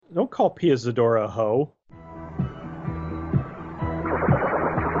Don't call Pia Zadora a hoe.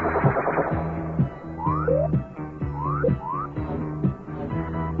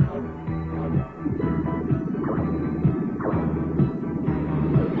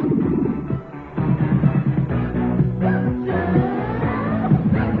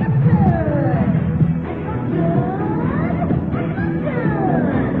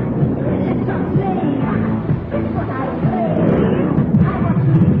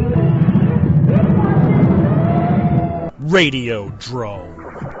 Radio Drome.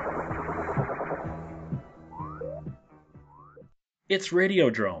 It's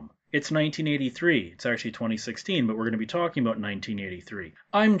Radiodrome. It's 1983. It's actually 2016, but we're going to be talking about 1983.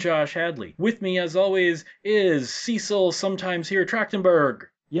 I'm Josh Hadley. With me, as always, is Cecil, sometimes here, Trachtenberg.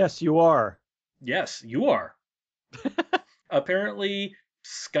 Yes, you are. Yes, you are. Apparently,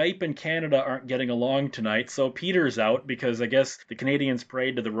 Skype and Canada aren't getting along tonight, so Peter's out because I guess the Canadians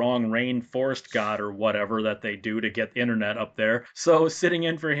prayed to the wrong rainforest god or whatever that they do to get the internet up there. So sitting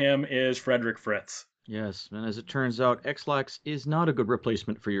in for him is Frederick Fritz. Yes, and as it turns out, X-Lax is not a good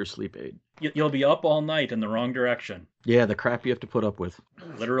replacement for your sleep aid. You'll be up all night in the wrong direction. Yeah, the crap you have to put up with.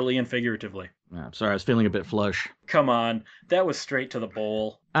 Literally and figuratively. I'm sorry, I was feeling a bit flush. Come on, that was straight to the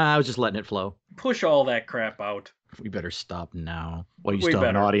bowl. I was just letting it flow. Push all that crap out. We better stop now. Well, you We still have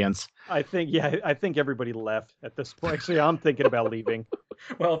an better. audience. I think everybody left at this point. Actually, I'm thinking about leaving.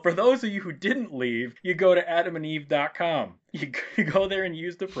 Well, for those of you who didn't leave, you go to adamandeve.com. You go there and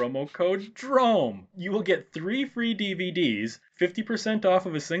use the promo code DROME. You will get 3 free DVDs, 50% off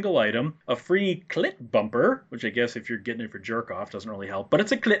of a single item, a free clit bumper, which I guess if you're getting it for jerk off doesn't really help, but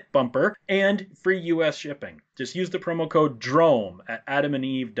it's a clit bumper, and free US shipping. Just use the promo code DROME at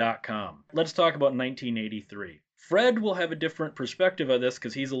adamandeve.com. Let's talk about 1983. Fred will have a different perspective of this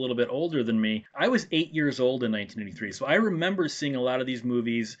because he's a little bit older than me. I was 8 years old in 1983, so I remember seeing a lot of these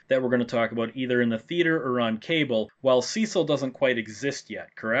movies that we're going to talk about either in the theater or on cable, while Cecil doesn't quite exist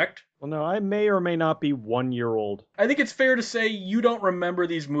yet, correct? Well, no, I may or may not be 1 year old. I think it's fair to say you don't remember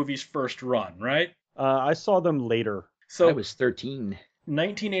these movies' first run, right? I saw them later. So I was 13.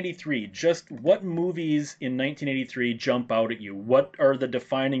 1983, just what movies in 1983 jump out at you? What are the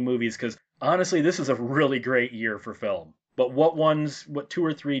defining movies? Because honestly, this is a really great year for film. But what 2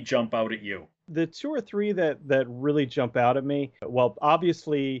 or 3 jump out at you? The 2 or 3 that really jump out at me, well,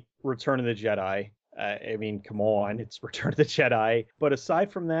 obviously Return of the Jedi. I mean, come on, it's Return of the Jedi. But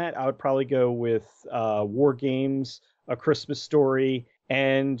aside from that, I would probably go with War Games, A Christmas Story,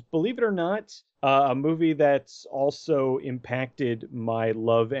 and believe it or not, a movie that's also impacted my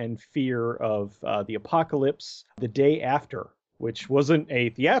love and fear of the apocalypse, The Day After, which wasn't a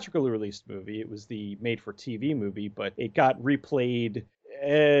theatrically released movie. It was the made-for-TV movie, but it got replayed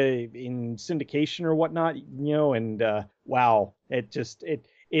in syndication or whatnot, and wow,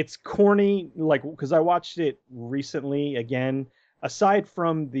 it's corny, like, because I watched it recently again. Aside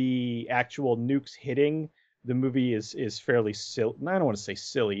from the actual nukes hitting, the movie is fairly silly. I don't want to say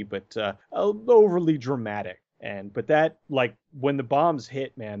silly, but overly dramatic. But that, like, when the bombs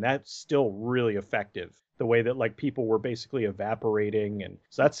hit, man, that's still really effective. The way that, like, people were basically evaporating, and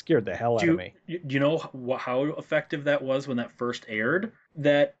so that scared the hell out of me. Do you know how effective that was when that first aired?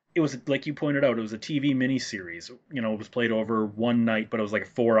 That it was, like you pointed out, it was a TV miniseries. It was played over one night, but it was like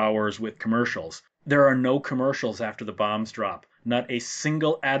 4 hours with commercials. There are no commercials after the bombs drop. Not a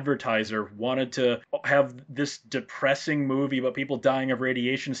single advertiser wanted to have this depressing movie about people dying of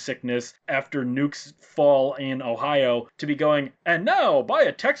radiation sickness after nukes fall in Ohio to be going, and now buy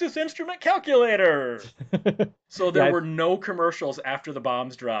a Texas Instrument calculator. So there were no commercials after the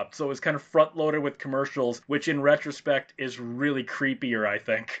bombs dropped. So it was kind of front loaded with commercials, which in retrospect is really creepier, I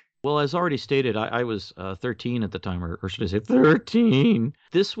think. Well, as already stated, I was 13 at the time, or should I say 13?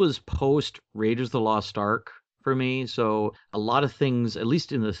 This was post Raiders of the Lost Ark for me, so a lot of things, at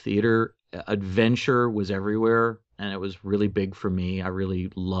least in the theater, adventure was everywhere, and it was really big for me. I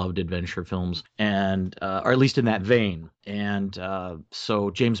really loved adventure films, and or at least in that vein. And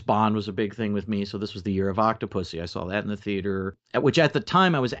so James Bond was a big thing with me, so this was the year of Octopussy. I saw that in the theater, which at the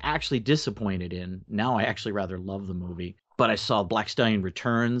time I was actually disappointed in. Now I actually rather love the movie. But I saw Black Stallion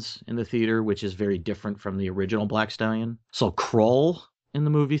Returns in the theater, which is very different from the original Black Stallion. Saw Krull in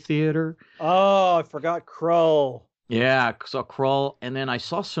the movie theater. Oh, I forgot Krull. Yeah, saw Krull. And then I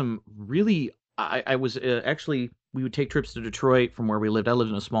saw some really... I was actually... We would take trips to Detroit from where we lived. I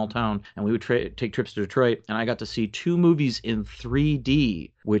lived in a small town, and we would take trips to Detroit, and I got to see 2 movies in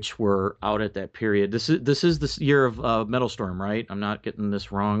 3D, which were out at that period. This is the year of Metal Storm, right? I'm not getting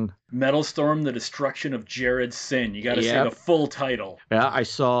this wrong. Metal Storm: The Destruction of Jared Sin. You got to say the full title. Yeah, I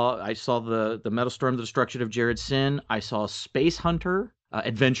saw the Metal Storm: The Destruction of Jared Sin. I saw Space Hunter.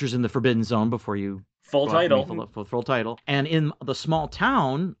 Adventures in the Forbidden Zone before you Full brought me title. full title. And in the small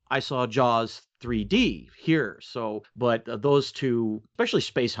town, I saw Jaws 3D here. So, but those two, especially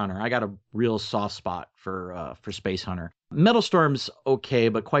Space Hunter, I got a real soft spot for Space Hunter. Metal Storm's okay,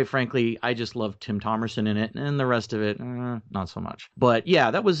 but quite frankly, I just love Tim Thomerson in it, and the rest of it, not so much. But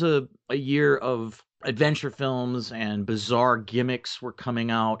yeah, that was a year of adventure films and bizarre gimmicks were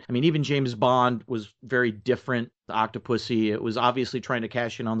coming out. I mean, even James Bond was very different. The Octopussy, it was obviously trying to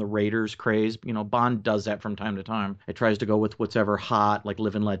cash in on the Raiders craze. You know, Bond does that from time to time. It tries to go with what's ever hot, like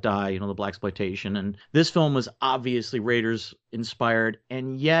Live and Let Die, you know, the blaxploitation. And this film was obviously Raiders inspired,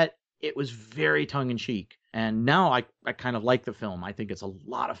 and yet it was very tongue-in-cheek. And now I kind of like the film. I think it's a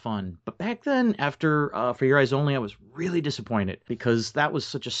lot of fun. But back then, after For Your Eyes Only, I was really disappointed because that was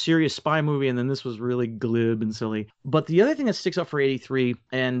such a serious spy movie, and then this was really glib and silly. But the other thing that sticks out for 83,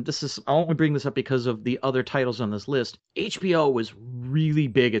 and I only bring this up because of the other titles on this list, HBO was really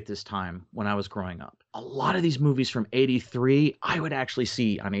big at this time when I was growing up. A lot of these movies from 83, I would actually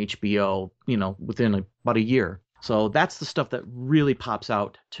see on HBO, you know, within about a year. So that's the stuff that really pops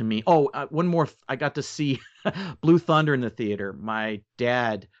out to me. Oh, one more. I got to see Blue Thunder in the theater. My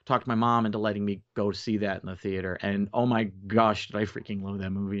dad talked my mom into letting me go see that in the theater. And oh my gosh, did I freaking love that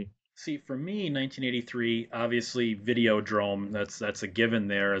movie. See, for me, 1983, obviously Videodrome, that's a given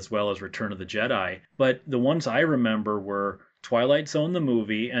there, as well as Return of the Jedi. But the ones I remember were Twilight Zone the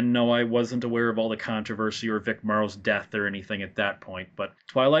movie, and no, I wasn't aware of all the controversy or Vic Morrow's death or anything at that point, but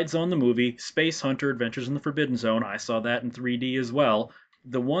Twilight Zone the movie, Space Hunter, Adventures in the Forbidden Zone, I saw that in 3D as well.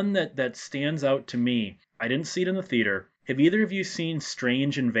 The one that stands out to me, I didn't see it in the theater. Have either of you seen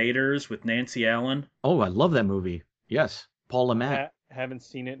Strange Invaders with Nancy Allen? Oh, I love that movie. Yes, Paul Le Mat. Haven't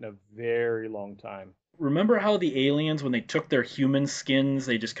seen it in a very long time. Remember how the aliens, when they took their human skins,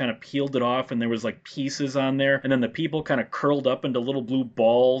 they just kind of peeled it off and there was like pieces on there, and then the people kind of curled up into little blue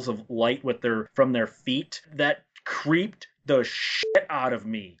balls of light from their feet? That creeped the shit out of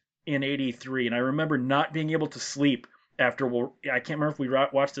me in 83, and I remember not being able to sleep after, I can't remember if we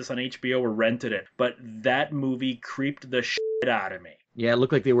watched this on HBO or rented it, but that movie creeped the shit out of me. Yeah, it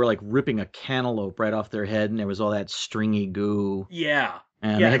looked like they were like ripping a cantaloupe right off their head, and there was all that stringy goo. Yeah.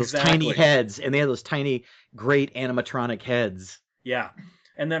 And they had those tiny heads, and they had those tiny, great animatronic heads. Yeah.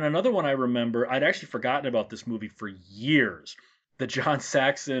 And then another one I remember, I'd actually forgotten about this movie for years. The John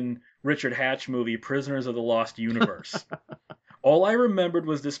Saxon, Richard Hatch movie, Prisoners of the Lost Universe. All I remembered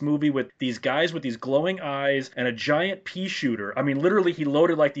was this movie with these guys with these glowing eyes and a giant pea shooter. I mean, literally, he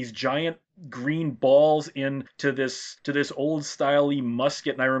loaded like these giant green balls into this old-style-y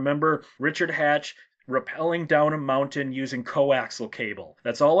musket. And I remember Richard Hatch rappelling down a mountain using coaxial cable.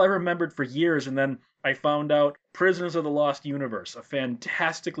 That's all I remembered for years. And then I found out Prisoners of the Lost Universe, a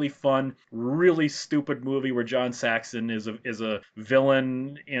fantastically fun, really stupid movie where John Saxon is a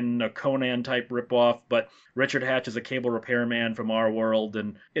villain in a Conan-type ripoff, but Richard Hatch is a cable repairman from our world,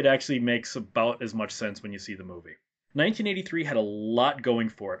 and it actually makes about as much sense when you see the movie. 1983 had a lot going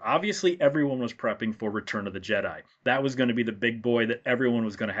for it. Obviously, everyone was prepping for Return of the Jedi. That was going to be the big boy that everyone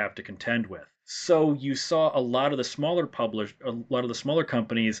was going to have to contend with. So you saw a lot of the smaller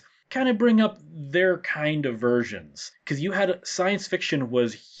companies kind of bring up their kind of versions. Because you had science fiction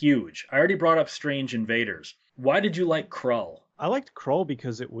was huge. I already brought up Strange Invaders. Why did you like Krull? I liked Krull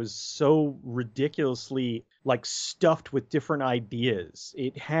because it was so ridiculously like stuffed with different ideas.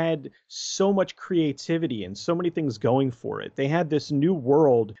 It had so much creativity and so many things going for it. They had this new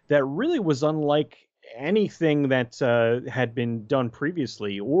world that really was unlike anything that had been done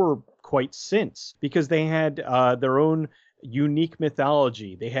previously or quite since, because they had their own unique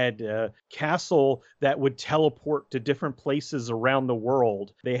mythology. They had a castle that would teleport to different places around the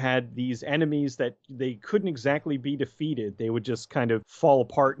world. They had these enemies that they couldn't exactly be defeated. They would just kind of fall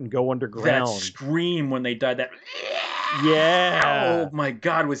apart and go underground. That scream when they died, that... Yeah! Oh my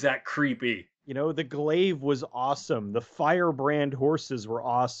god, was that creepy. You know, the glaive was awesome. The firebrand horses were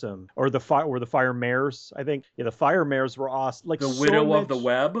awesome. Or the fire mares, I think. Yeah, the fire mares were awesome. Like the Widow of the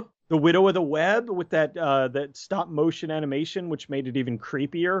Web? The Widow of the Web with that stop motion animation, which made it even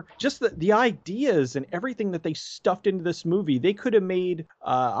creepier. Just the ideas and everything that they stuffed into this movie. They could have made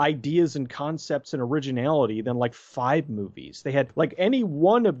ideas and concepts and originality than like 5 movies. They had like any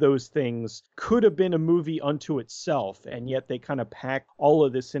one of those things could have been a movie unto itself, and yet they kind of pack all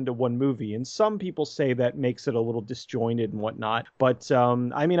of this into one movie. And some people say that makes it a little disjointed and whatnot. But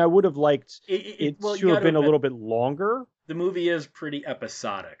I mean, I would have liked it to have been a little bit longer. The movie is pretty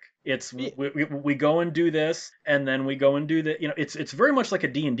episodic. It's we go and do this, and then we go and do that. You know, it's very much like a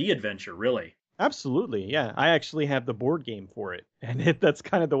D&D adventure, really. Absolutely, yeah. I actually have the board game for it, and that's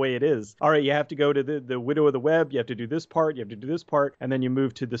kind of the way it is. All right, you have to go to the Widow of the Web, you have to do this part, you have to do this part, and then you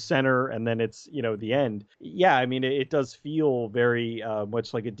move to the center, and then it's, the end. Yeah, I mean, it does feel very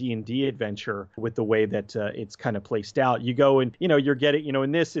much like a D&D adventure with the way that it's kind of placed out. You go and, you're getting,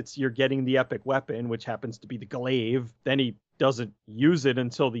 in this, you're getting the epic weapon, which happens to be the glaive. Then he doesn't use it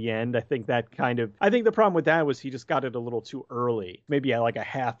until the end. I think the problem with that was he just got it a little too early, maybe like a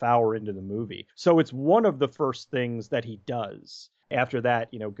half hour into the movie. So it's one of the first things that he does. After that,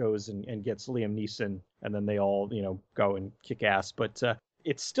 goes and gets Liam Neeson, and then they all, go and kick ass. But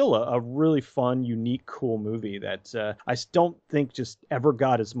it's still a really fun, unique, cool movie that I don't think just ever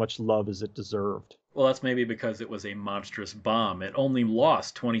got as much love as it deserved. Well, that's maybe because it was a monstrous bomb. It only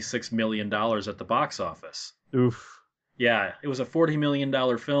lost $26 million at the box office. Oof. Yeah, it was a $40 million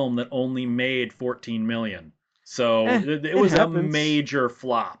film that only made $14 million. So it was a major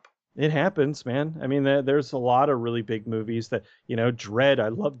flop. It happens, man. I mean, there's a lot of really big movies that, Dredd. I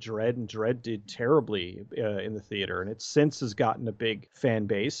love Dredd, and Dredd did terribly in the theater, and it since has gotten a big fan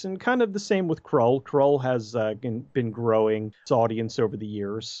base. And kind of the same with Krull. Krull has been growing its audience over the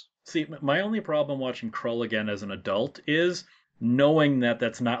years. See, my only problem watching Krull again as an adult is knowing that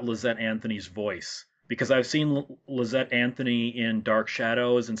that's not Lizette Anthony's voice. Because I've seen Lizette Anthony in Dark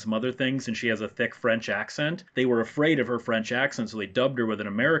Shadows and some other things, and she has a thick French accent. They were afraid of her French accent, so they dubbed her with an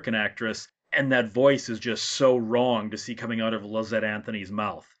American actress, and that voice is just so wrong to see coming out of Lizette Anthony's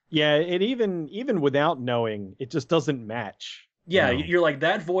mouth. Yeah, it even without knowing, it just doesn't match. Yeah, You're like,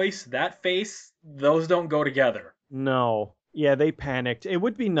 that voice, that face, those don't go together. No. Yeah, they panicked. It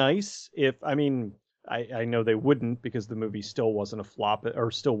would be nice if, I know they wouldn't, because the movie still wasn't a flop,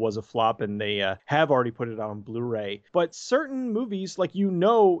 or still was a flop, and they have already put it out on Blu-ray. But certain movies, like,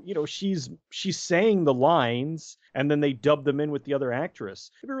 she's saying the lines, and then they dub them in with the other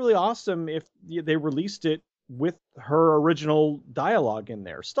actress. It'd be really awesome if they released it with her original dialogue in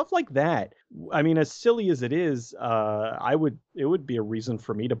there. Stuff like that. I mean, as silly as it is, it would be a reason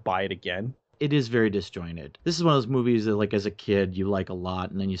for me to buy it again. It is very disjointed. This is one of those movies that, like, as a kid, you like a lot,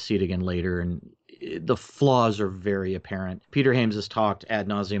 and then you see it again later, and the flaws are very apparent. Peter Hames has talked ad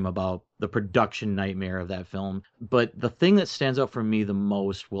nauseum about the production nightmare of that film, but the thing that stands out for me the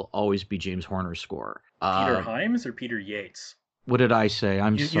most will always be James Horner's score. Peter Hyams or Peter Yates? What did I say?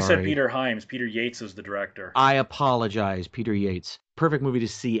 I'm sorry. You said Peter Hyams. Peter Yates is the director. I apologize, Peter Yates. Perfect movie to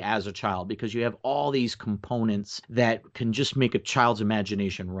see as a child, because you have all these components that can just make a child's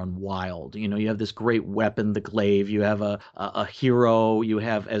imagination run wild. You have this great weapon, the glaive. You have a hero. You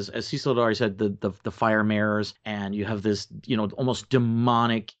have, as Cecil had already said, the fire mares, and you have this, almost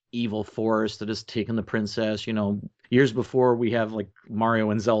demonic evil force that has taken the princess. Years before we have, like,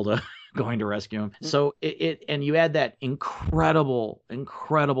 Mario and Zelda going to rescue him. So and you add that incredible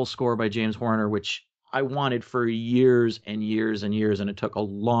score by James Horner, which I wanted for years and years and years, and it took a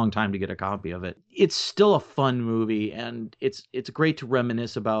long time to get a copy of it. It's still a fun movie, and it's great to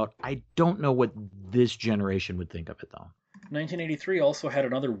reminisce about. I don't know what this generation would think of it, though. 1983 also had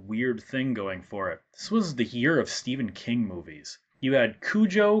another weird thing going for it. This was the year of Stephen King movies. You had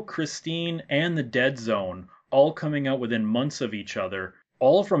Cujo, Christine, and The Dead Zone all coming out within months of each other,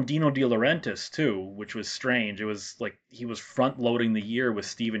 all from Dino De Laurentiis, too, which was strange. It was like he was front-loading the year with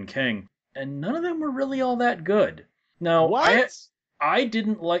Stephen King. And none of them were really all that good. Now, what? I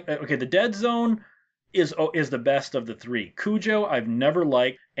didn't like... Okay, The Dead Zone is the best of the three. Cujo, I've never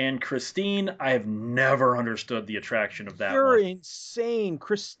liked, and Christine, I have never understood the attraction of that You're one. insane.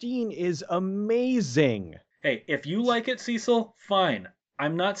 Christine is amazing. Hey, if you like it, Cecil, fine.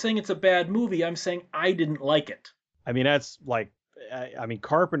 I'm not saying it's a bad movie. I'm saying I didn't like it. I mean, that's like...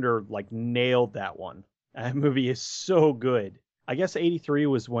 Carpenter, like, nailed that one. That movie is so good. I guess 83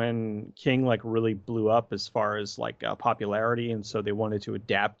 was when King, like, really blew up as far as, like, popularity, and so they wanted to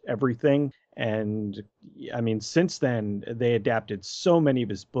adapt everything. And I mean, since then they adapted so many of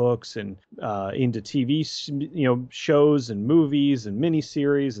his books and into TV, shows and movies and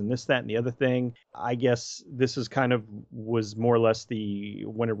miniseries and this, that, and the other thing. I guess this is kind of was more or less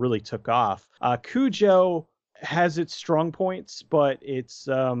when it really took off. Cujo has its strong points, but it's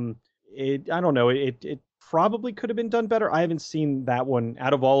I don't know, it probably could have been done better. I haven't seen that one.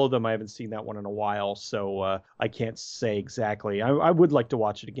 Out of all of them, I haven't seen that one in a while, so I can't say exactly. I would like to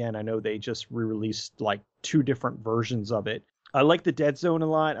watch it again. I know they just re-released like 2 different versions of it. I like The Dead Zone a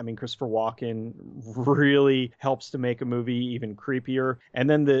lot. I mean, Christopher Walken really helps to make a movie even creepier. And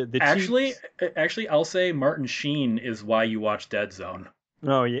then the actually, I'll say Martin Sheen is why you watch Dead Zone.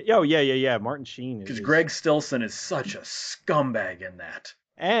 Oh yeah. Martin Sheen because Greg Stillson is such a scumbag in that.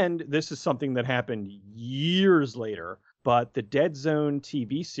 And this is something that happened years later. but the Dead Zone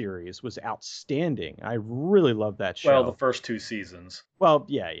TV series was outstanding. I really loved that show. Well, the first 2 seasons. Well,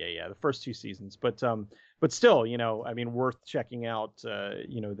 yeah, the first 2 seasons, but still, I mean, worth checking out,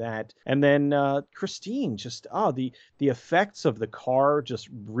 that. And then Christine, just the effects of the car just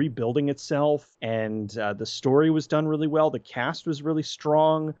rebuilding itself, and the story was done really well. The cast was really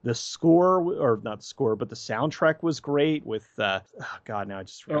strong. The score, or not score, but the soundtrack was great with God, now I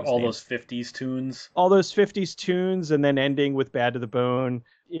just forgot his name. Those 50s tunes. All those 50s tunes, and then ending with Bad to the Bone.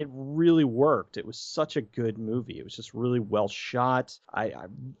 It really worked. It was such a good movie. It was just really well shot.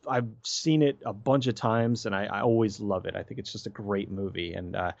 I've seen it a bunch of times, and I always love it. I think it's just a great movie.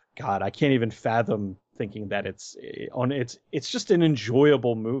 And God, I can't even fathom thinking that it's just an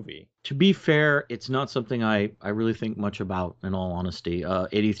enjoyable movie. To be fair, it's not something I really think much about, in all honesty.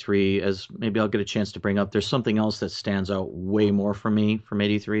 83, as maybe I'll get a chance to bring up, there's something else that stands out way more for me from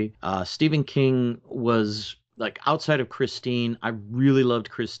 83. Stephen King was... Like, outside of Christine, I really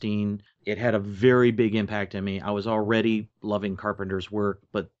loved Christine. It had a very big impact on me. I was already loving Carpenter's work,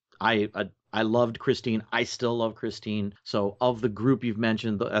 but I loved Christine. I still love Christine. So of the group you've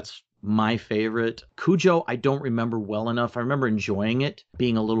mentioned, that's my favorite. Cujo, I don't remember well enough. I remember enjoying it,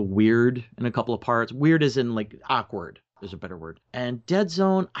 being a little weird in a couple of parts. Weird as in, like, awkward is a better word. And Dead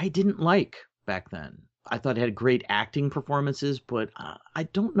Zone, I didn't like back then. I thought it had great acting performances, but I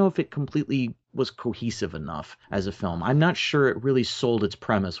don't know if it completely was cohesive enough as a film. I'm not sure it really sold its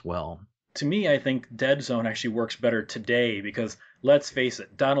premise well. To me, I think Dead Zone actually works better today because, let's face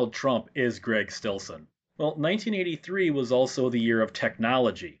it, Donald Trump is Greg Stilson. Well, 1983 was also the year of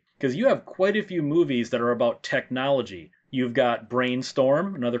technology, because you have quite a few movies that are about technology. You've got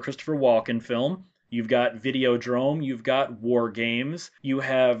Brainstorm, another Christopher Walken film. You've got Videodrome, you've got War Games, you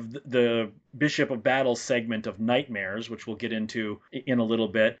have the Bishop of Battle segment of Nightmares, which we'll get into in a little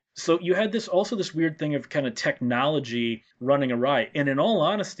bit. So you had this weird thing of kind of technology running awry. And in all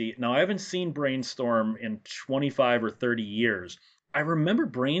honesty, now I haven't seen Brainstorm in 25 or 30 years. I remember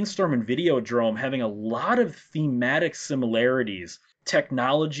Brainstorm and Videodrome having a lot of thematic similarities.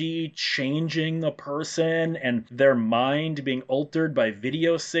 Technology changing the person and their mind being altered by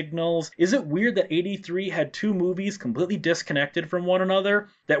video signals. Is it weird that 83 had 2 movies completely disconnected from one another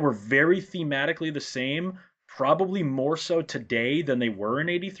that were very thematically the same, probably more so today than they were in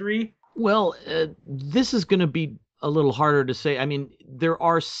 83? Well, this is going to be a little harder to say. I mean, there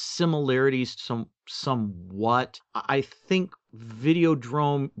are similarities somewhat. I think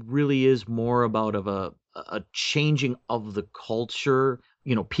Videodrome really is more about of a changing of the culture,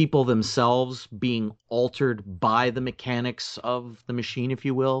 people themselves being altered by the mechanics of the machine, if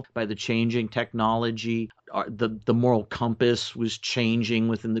you will, by the changing technology. The moral compass was changing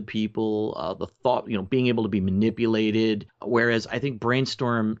within the people, the thought, being able to be manipulated. Whereas I think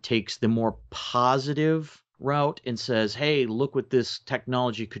Brainstorm takes the more positive route and says, hey, look what this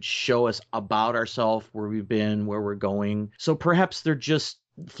technology could show us about ourselves, where we've been, where we're going. So perhaps they're just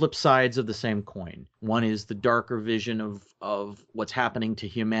flip sides of the same coin. One is the darker vision of what's happening to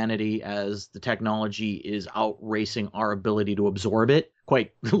humanity as the technology is outracing our ability to absorb it,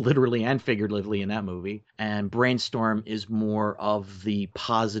 quite literally and figuratively in that movie. And Brainstorm is more of the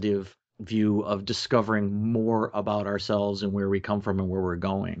positive view of discovering more about ourselves and where we come from and where we're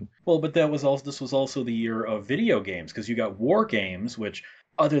going. Well, but this was also the year of video games, because you got War Games, which,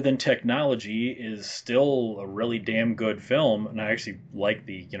 other than technology, is still a really damn good film, and I actually like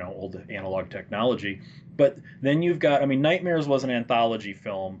the old analog technology. But then you've got, Nightmares was an anthology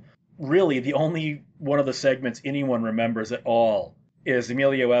film. Really, the only one of the segments anyone remembers at all is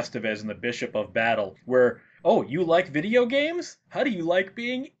Emilio Estevez and the Bishop of Battle, where, oh, you like video games? How do you like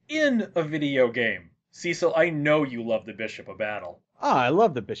being in a video game? Cecil, I know you love the Bishop of Battle. I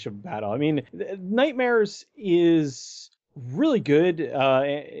love the Bishop of Battle. I mean, Nightmares is really good.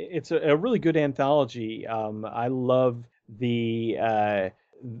 It's a really good anthology. I love there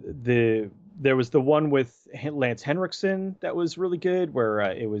was the one with Lance Henriksen that was really good, where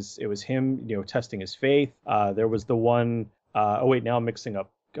it was him, testing his faith. There was the one. Oh wait, now I'm mixing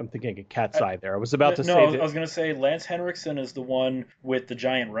up. I'm thinking of Cat's Eye there. I was about to say. I was going to say Lance Henriksen is the one with the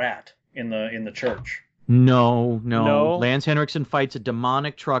giant rat in the church. No. Lance Henriksen fights a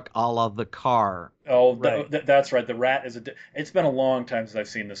demonic truck a la The Car. Oh, right. That's right. The rat is it's been a long time since I've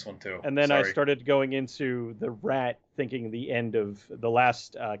seen this one too. And then I started going into the rat, thinking the end of the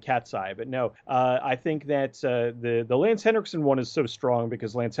last Cat's Eye. But no, I think that the Lance Henriksen one is so strong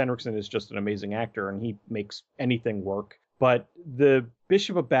because Lance Henriksen is just an amazing actor and he makes anything work. But the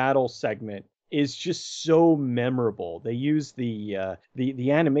Bishop of Battle segment is just so memorable. They used the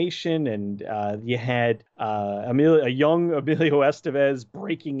animation, and you had a young Emilio Estevez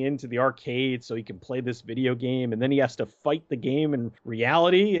breaking into the arcade so he can play this video game, and then he has to fight the game in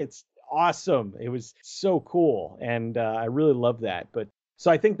reality. It's awesome. It was so cool, and I really love that. But so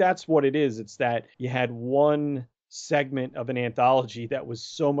I think that's what it is. It's that you had one segment of an anthology that was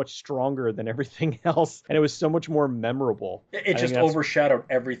so much stronger than everything else, and it was so much more memorable. It just overshadowed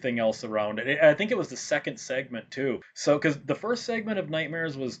everything else around it. I think it was the second segment too. So, because the first segment of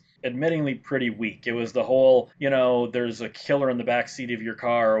Nightmares was admittingly pretty weak. It was the whole, there's a killer in the back seat of your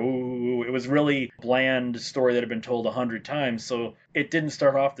car. Ooh, it was really bland story that had been told 100 times. So it didn't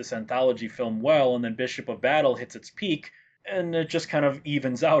start off this anthology film well, and then Bishop of Battle hits its peak, and it just kind of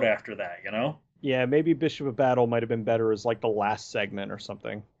evens out after that, Yeah, maybe Bishop of Battle might have been better as like the last segment or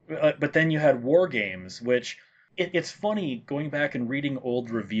something. But then you had War Games, which it's funny going back and reading old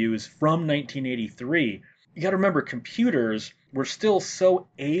reviews from 1983. You got to remember, computers were still so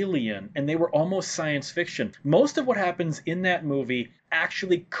alien, and they were almost science fiction. Most of what happens in that movie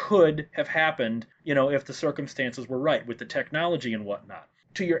actually could have happened, if the circumstances were right with the technology and whatnot.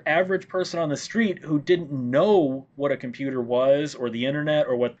 To your average person on the street who didn't know what a computer was, or the internet,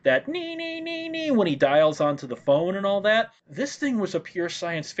 or what that nee when he dials onto the phone and all that, this thing was a pure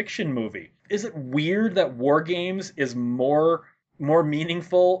science fiction movie. Is it weird that War Games is more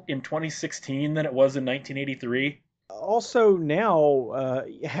meaningful in 2016 than it was in 1983? Also, now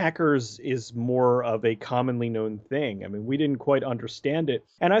hackers is more of a commonly known thing. I mean, we didn't quite understand it,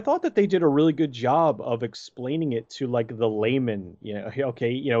 and I thought that they did a really good job of explaining it to like the layman.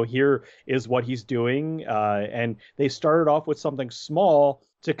 Okay, here is what he's doing, and they started off with something small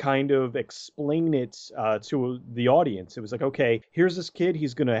to kind of explain it to the audience. It was like, okay, here's this kid,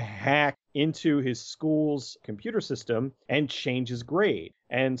 he's going to hack into his school's computer system and change his grade.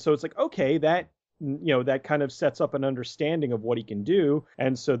 And so it's like, okay, that kind of sets up an understanding of what he can do.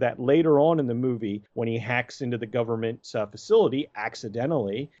 And so that later on in the movie, when he hacks into the government facility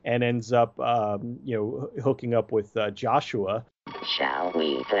accidentally and ends up, hooking up with Joshua. Shall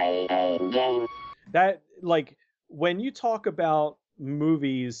we play a game? That, like, when you talk about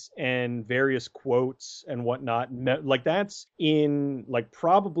movies and various quotes and whatnot, like that's in like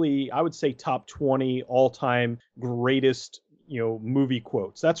probably I would say top 20 all-time greatest movie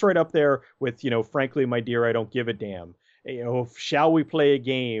quotes. That's right up there with frankly my dear, I don't give a damn, shall we play a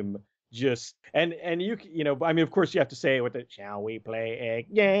game, just and you I mean, of course you have to say it with the shall we play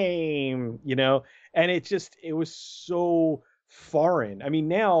a game, and it was so foreign. I mean,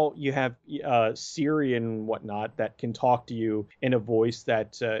 now you have Siri and whatnot that can talk to you in a voice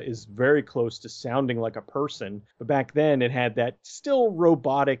that is very close to sounding like a person. But back then it had that still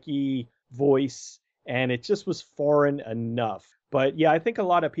robotic-y voice, and it just was foreign enough. But yeah, I think a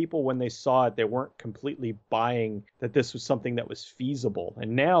lot of people, when they saw it, they weren't completely buying that this was something that was feasible.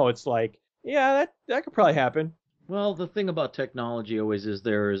 And now it's like, yeah, that could probably happen. Well, the thing about technology always is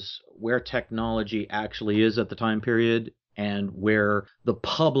there's where technology actually is at the time period, and where the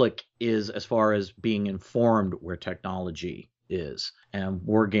public is as far as being informed where technology is. And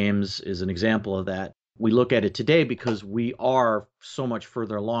War Games is an example of that. We look at it today because we are so much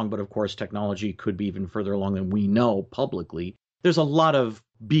further along, but of course technology could be even further along than we know publicly. There's a lot of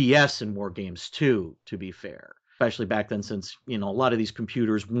BS in War Games too, to be fair, especially back then, since, a lot of these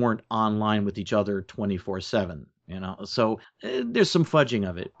computers weren't online with each other 24/7. So there's some fudging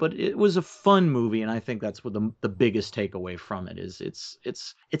of it, but it was a fun movie, and I think that's what the biggest takeaway from it is.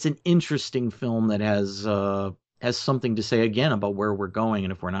 It's an interesting film that has something to say again about where we're going,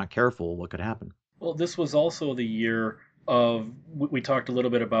 and if we're not careful, what could happen. Well, this was also the year of, we talked a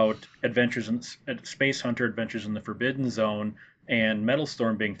little bit about Adventures in Space Hunter Adventures in the Forbidden Zone and Metal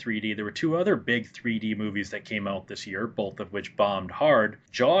Storm being 3D. There were two other big 3D movies that came out this year, both of which bombed hard.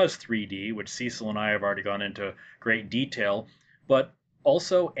 Jaws 3D, which Cecil and I have already gone into great detail, but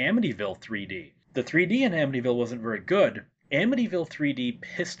also Amityville 3D. The 3D in Amityville wasn't very good. Amityville 3D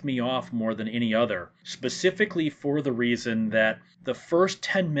pissed me off more than any other, specifically for the reason that the first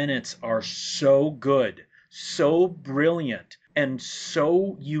 10 minutes are so good, so brilliant, and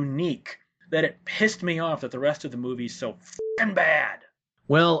so unique that it pissed me off that the rest of the movie is so f***ing bad.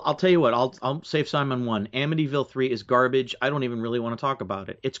 Well, I'll tell you what, I'll save Simon one. Amityville 3 is garbage. I don't even really want to talk about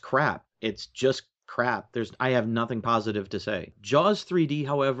it. It's crap. It's just crap. I have nothing positive to say. Jaws 3D,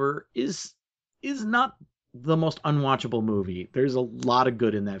 however, is not the most unwatchable movie. There's a lot of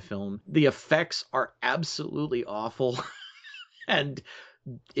good in that film. The effects are absolutely awful. And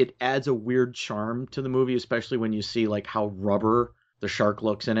it adds a weird charm to the movie, especially when you see like how rubber the shark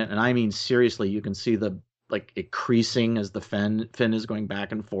looks in it. And I mean, seriously, you can see it creasing as the fin is going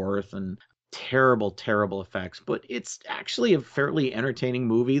back and forth. And terrible, terrible effects, but it's actually a fairly entertaining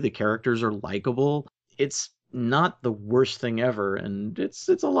movie. The characters are likable. It's not the worst thing ever, and it's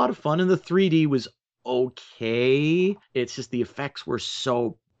a lot of fun. And the 3D was okay. It's just the effects were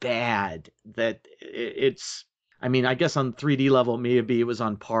so bad that it's. I mean, I guess on 3D level, maybe it was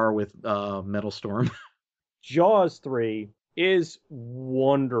on par with Metal Storm. Jaws 3 is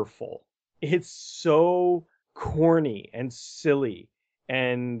wonderful. It's so corny and silly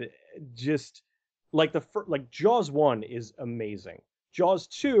and just like like Jaws 1 is amazing. Jaws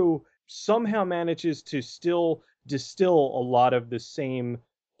 2 somehow manages to still distill a lot of the same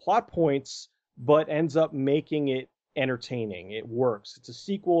plot points but ends up making it entertaining. It works. It's a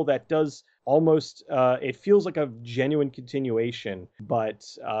sequel that does almost it feels like a genuine continuation but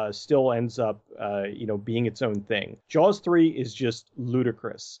still ends up being its own thing. Jaws 3 is just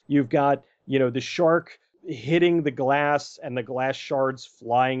ludicrous. You've got the shark hitting the glass and the glass shards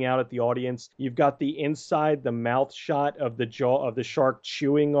flying out at the audience. You've got the inside the mouth shot of the jaw of the shark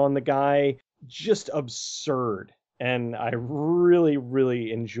chewing on the guy. Just absurd. And I really,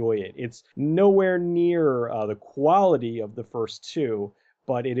 really enjoy it. It's nowhere near the quality of the first two,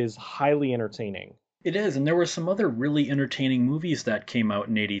 but it is highly entertaining. It is, and there were some other really entertaining movies that came out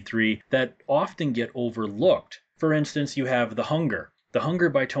in '83 that often get overlooked. For instance, you have The Hunger. The Hunger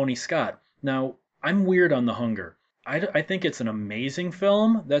by Tony Scott. Now, I'm weird on The Hunger. I think it's an amazing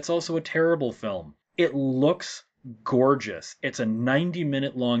film. That's also a terrible film. It looks gorgeous. It's a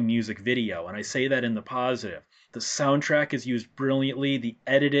 90-minute long music video, and I say that in the positive. The soundtrack is used brilliantly, the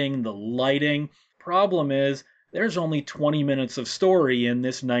editing, the lighting. Problem is, there's only 20 minutes of story in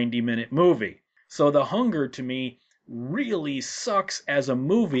this 90-minute movie. So The Hunger, to me, really sucks as a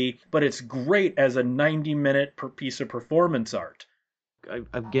movie, but it's great as a 90-minute piece of performance art.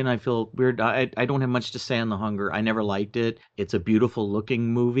 Again, I feel weird. I don't have much to say on The Hunger. I never liked it. It's a beautiful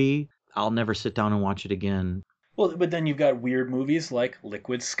looking movie. I'll never sit down and watch it again. Well, but then you've got weird movies like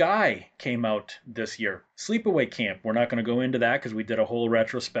Liquid Sky came out this year. Sleepaway Camp, we're not going to go into that because we did a whole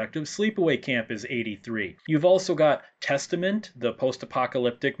retrospective. Sleepaway Camp is '83. You've also got Testament, the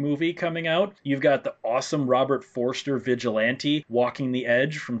post-apocalyptic movie coming out. You've got the awesome Robert Forster Vigilante, Walking the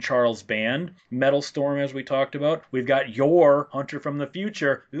Edge from Charles Band. Metal Storm, as we talked about. We've got Your Hunter from the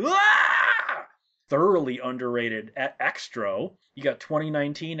Future. Thoroughly underrated at Extro. You got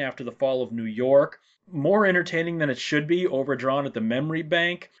 2019 After the Fall of New York. More entertaining than it should be, Overdrawn at the Memory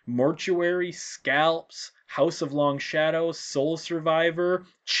Bank, Mortuary, Scalps, House of Long Shadows, Soul Survivor,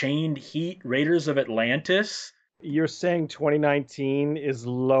 Chained Heat, Raiders of Atlantis. You're saying 2019 is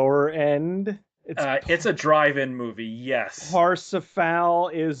lower end? It's a drive-in movie, yes. Parsifal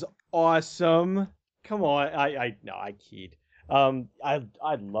is awesome. Come on, I keyed.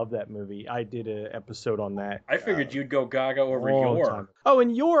 I love that movie. I did an episode on that. I figured you'd go gaga over Your. Oh,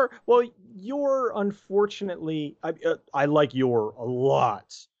 and Your, unfortunately, I like Your a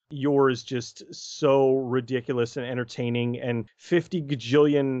lot. Your is just so ridiculous and entertaining, and 50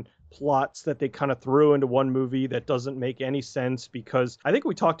 gajillion plots that they kind of threw into one movie that doesn't make any sense, because I think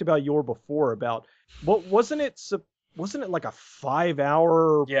we talked about Your before about wasn't it like a 5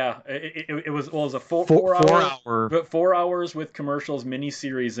 hour? Yeah, it was a four hour, but 4 hours with commercials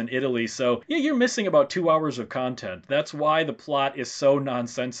miniseries in Italy. So yeah, you're missing about 2 hours of content. That's why the plot is so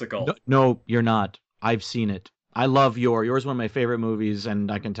nonsensical. No, you're not. I've seen it. I love Your. Yours is one of my favorite movies, and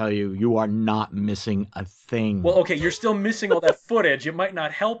I can tell you, you are not missing a thing. Well, okay, you're still missing all that footage. It might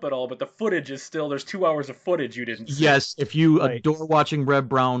not help at all, but the footage is still, there's 2 hours of footage you didn't see. Yes, if you adore watching Reb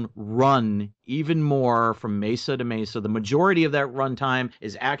Brown run even more from mesa to mesa, the majority of that runtime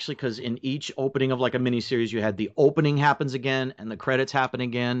is actually because in each opening of like a miniseries, you had the opening happens again and the credits happen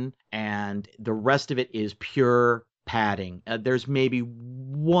again, and the rest of it is pure padding. There's maybe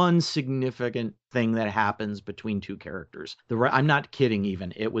one significant thing that happens between two characters. I'm not kidding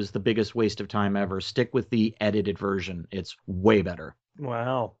even. It was the biggest waste of time ever. Stick with the edited version. It's way better.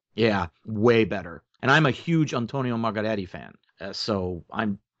 Wow. Yeah, way better. And I'm a huge Antonio Margaretti fan. So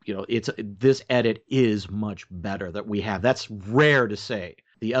I'm, this edit is much better that we have. That's rare to say.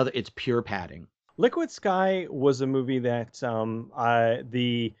 The other, it's pure padding. Liquid Sky was a movie that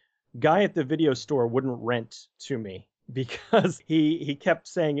the guy at the video store wouldn't rent to me because he kept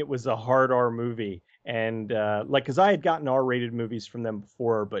saying it was a hard R movie. And because I had gotten R-rated movies from them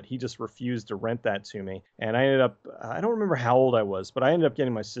before, but he just refused to rent that to me. And I ended up, I don't remember how old I was, but I ended up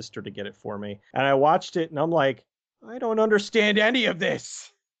getting my sister to get it for me. And I watched it and I'm like, I don't understand any of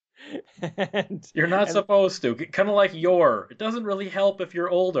this. You're not supposed to. Kind of like Your. It doesn't really help if you're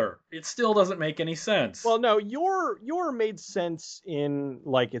older. It still doesn't make any sense. Well, no, Your made sense in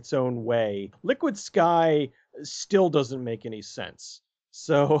like its own way. Liquid Sky still doesn't make any sense.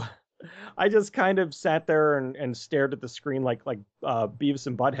 So I just kind of sat there and stared at the screen like Beavis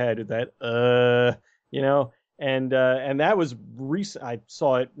and Butthead. And that was recent. I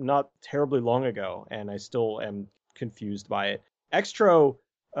saw it not terribly long ago, and I still am confused by it. Extro,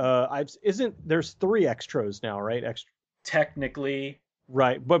 there's 3 extros now, right? Technically,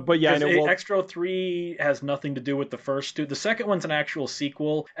 Right, but yeah, I know. Well, Extro 3 has nothing to do with the first two. The second one's an actual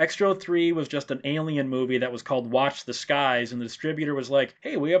sequel. Extro 3 was just an alien movie that was called Watch the Skies, and the distributor was like,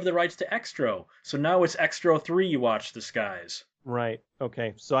 hey, we have the rights to Extro. So now it's Extro 3 Watch the Skies. right.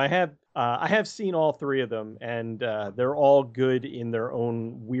 Okay. So I have seen all 3 of them, and they're all good in their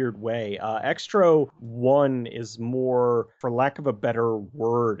own weird way. Extro 1 is more, for lack of a better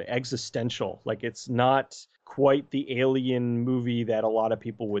word, existential. Like, it's not quite the alien movie that a lot of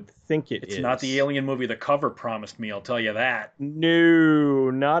people would think it is. It's not the alien movie the cover promised me, I'll tell you that. No,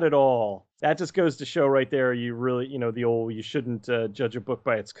 not at all. That just goes to show right there, you really, the old, you shouldn't judge a book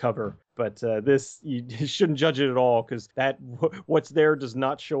by its cover. But this, you shouldn't judge it at all, because what's there does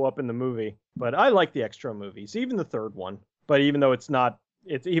not show up in the movie. But I like the extra movies, even the third one. But even though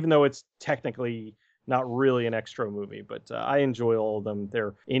it's technically not really an extra movie, but I enjoy all of them.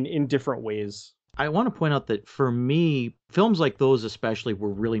 They're in different ways. I want to point out that for me, films like those especially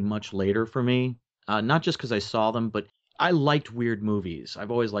were really much later for me. Not just because I saw them, but I liked weird movies.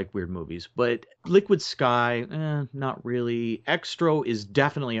 I've always liked weird movies. But Liquid Sky, not really. Extro is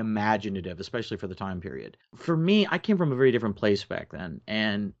definitely imaginative, especially for the time period. For me, I came from a very different place back then.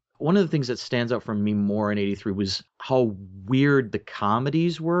 And one of the things that stands out for me more in 83 was how weird the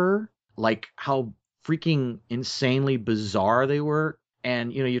comedies were. Like how freaking insanely bizarre they were.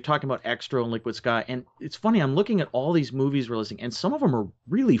 And, you're talking about Extro and Liquid Sky. And it's funny, I'm looking at all these movies we're listing, and some of them are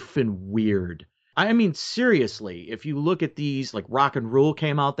really weird. I mean, seriously, if you look at these, like Rock and Roll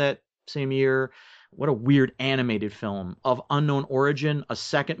came out that same year. What a weird animated film. Of Unknown Origin, a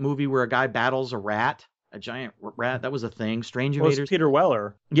second movie where a guy battles a giant rat. That was a thing. Strange Invaders. Well, it's Peter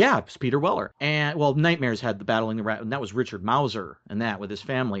Weller. Yeah, it's Peter Weller. And, Nightmares had the battling the rat, and that was Richard Mauser and that with his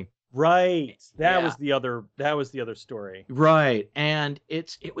family. Right. That Yeah. was the other story. Right. And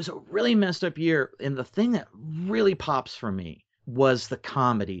it was a really messed up year. And the thing that really pops for me was the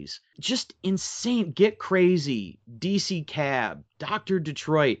comedies. Just insane. Get Crazy, DC Cab, Dr.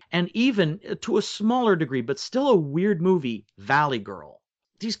 Detroit, and even to a smaller degree, but still a weird movie, Valley Girl.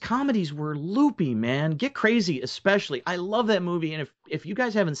 These comedies were loopy, man. Get Crazy, especially. I love that movie. And if you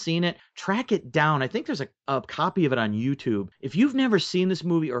guys haven't seen it, track it down. I think there's a copy of it on YouTube. If you've never seen this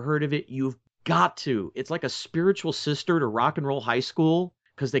movie or heard of it, you've got to. It's like a spiritual sister to Rock and Roll High School,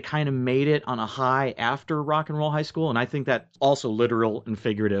 because they kind of made it on a high after Rock and Roll High School. And I think that's also literal and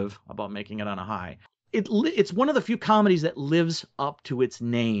figurative about making it on a high. It's one of the few comedies that lives up to its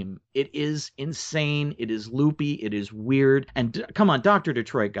name. It is insane. It is loopy. It is weird. And come on, Dr.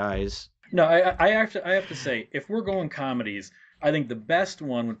 Detroit, guys. No, I have to say, if we're going comedies, I think the best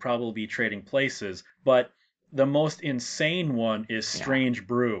one would probably be Trading Places, but the most insane one is Strange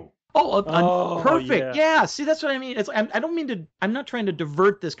Brew. Perfect. Yeah. See, that's what I mean. I'm not trying to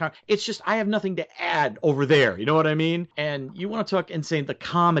divert this. It's just, I have nothing to add over there. You know what I mean? And you want to talk insane. The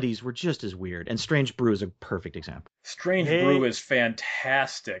comedies were just as weird. And Strange Brew is a perfect example. Strange Brew is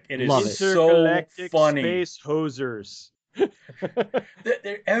fantastic. It Love is so funny. Space hosers.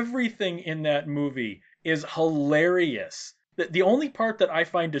 Everything in that movie is hilarious. The only part that I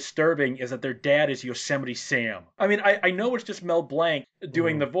find disturbing is that their dad is Yosemite Sam. I mean, I know it's just Mel Blanc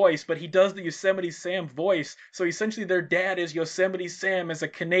doing the voice, but he does the Yosemite Sam voice, so essentially their dad is Yosemite Sam as a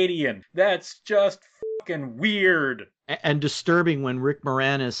Canadian. That's just fucking weird. And disturbing when Rick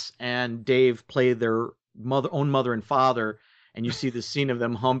Moranis and Dave play their own mother and father, and you see the scene of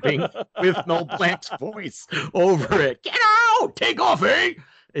them humping with Mel Blanc's voice over it. Get out! Take off, eh?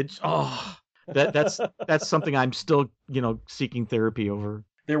 It's, That's something I'm still, seeking therapy over.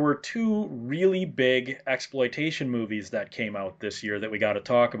 There were 2 really big exploitation movies that came out this year that we got to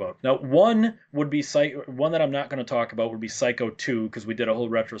talk about. Now, one that I'm not going to talk about would be Psycho 2, because we did a whole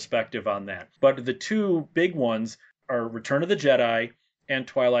retrospective on that. But the 2 big ones are Return of the Jedi and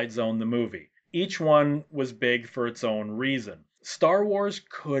Twilight Zone the movie. Each one was big for its own reason. Star Wars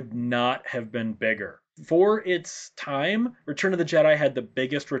could not have been bigger. For its time, Return of the Jedi had the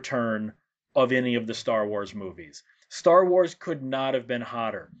biggest return of any of the Star Wars movies. Star Wars could not have been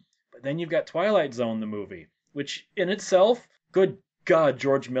hotter. But then you've got Twilight Zone, the movie, which in itself, good God,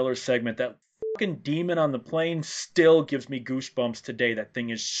 George Miller's segment, that fucking demon on the plane still gives me goosebumps today. That thing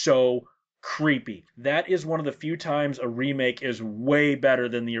is so creepy. That is one of the few times a remake is way better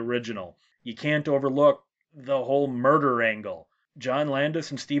than the original. You can't overlook the whole murder angle. John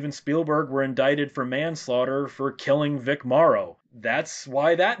Landis and Steven Spielberg were indicted for manslaughter for killing Vic Morrow. That's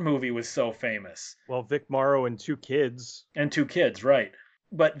why that movie was so famous. Well, Vic Morrow and 2 kids. And 2 kids, right.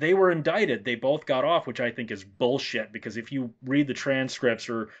 But they were indicted. They both got off, which I think is bullshit, because if you read the transcripts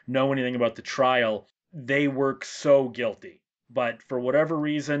or know anything about the trial, they were so guilty. But for whatever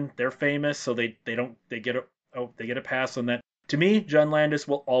reason, they're famous, so they get a pass on that. To me, John Landis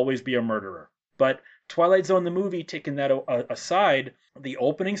will always be a murderer. But Twilight Zone the movie, taking that aside, the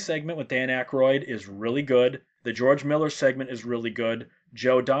opening segment with Dan Aykroyd is really good. The George Miller segment is really good.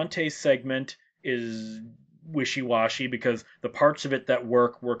 Joe Dante's segment is wishy-washy because the parts of it that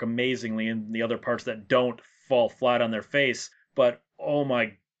work amazingly, and the other parts that don't fall flat on their face. But oh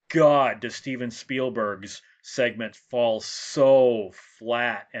my God, does Steven Spielberg's segment fall so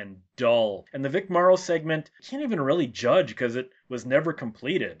flat and dull. And the Vic Morrow segment, you can't even really judge because it was never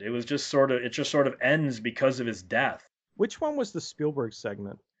completed. It just sort of ends because of his death. Which one was the Spielberg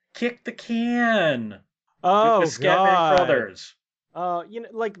segment? Kick the Can. Oh, with the God. Scatman Crothers.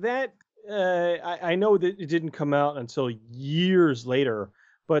 Like that, I know that it didn't come out until years later,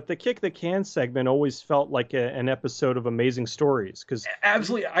 but the Kick the Can segment always felt like an episode of Amazing Stories.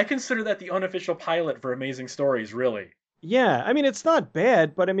 Absolutely. I consider that the unofficial pilot for Amazing Stories, really. Yeah, I mean, it's not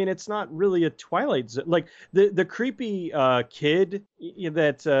bad, but I mean, it's not really a Twilight Zone. Like the creepy kid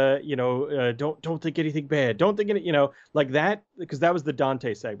that don't think anything bad, don't think any, like that, because that was the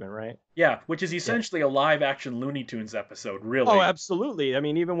Dante segment, right? Yeah, which is essentially a live action Looney Tunes episode, really. Oh, absolutely. I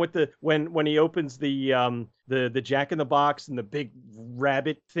mean, even with when he opens the Jack in the Box and the big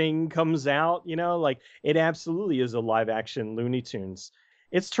rabbit thing comes out, like it absolutely is a live action Looney Tunes.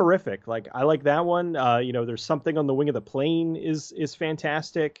 It's terrific. Like, I like that one. There's Something on the Wing of the Plane is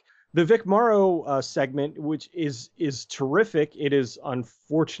fantastic. The Vic Morrow segment, which is terrific. It is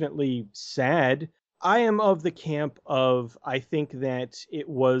unfortunately sad. I am of the camp of, I think that it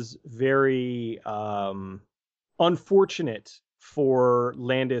was very unfortunate for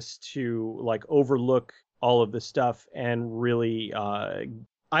Landis to like overlook all of this stuff and really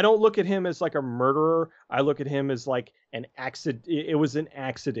I don't look at him as like a murderer. I look at him as like an accident. It was an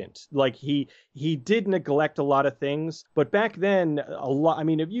accident. Like he did neglect a lot of things, but back then a lot. I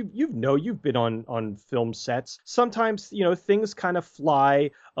mean, if you've been on film sets, sometimes things kind of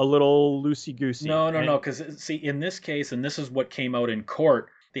fly a little loosey goosey. No. Because see, in this case, and this is what came out in court,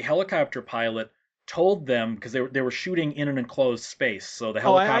 the helicopter pilot told them, because they were shooting in an enclosed space, so the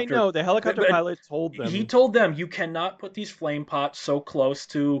helicopter. I know the helicopter pilot told them. He told them, you cannot put these flame pots so close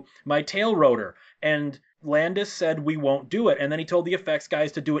to my tail rotor, and Landis said, we won't do it, and then he told the effects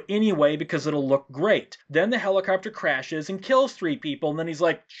guys to do it anyway because it'll look great. Then the helicopter crashes and kills 3 people, and then he's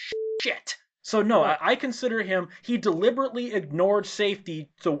like, shit. So no, I consider him, he deliberately ignored safety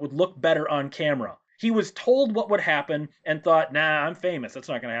so it would look better on camera. He was told what would happen and thought, nah, I'm famous, that's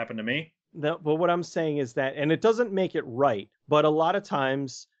not going to happen to me. No, but what I'm saying is that, and it doesn't make it right, but a lot of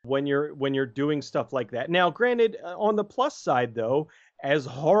times when you're doing stuff like that. Now, granted, on the plus side, though, as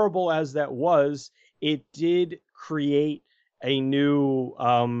horrible as that was, it did create a new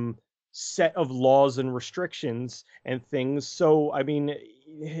set of laws and restrictions and things. So, I mean,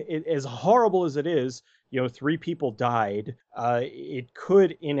 as horrible as it is, 3 people died. It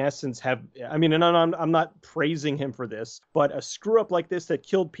could, in essence, have. I mean, and I'm not praising him for this, but a screw up like this that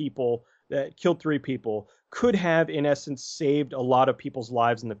killed 3 people, could have, in essence, saved a lot of people's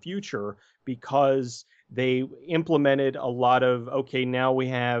lives in the future because they implemented a lot of, okay, now we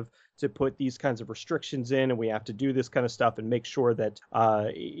have to put these kinds of restrictions in and we have to do this kind of stuff and make sure that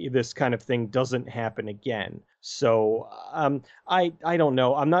this kind of thing doesn't happen again. So I don't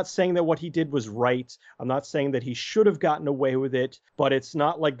know. I'm not saying that what he did was right. I'm not saying that he should have gotten away with it, but it's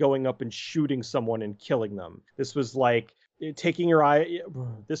not like going up and shooting someone and killing them. This was like taking your eye.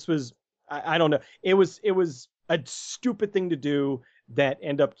 This was, I don't know. It was a stupid thing to do that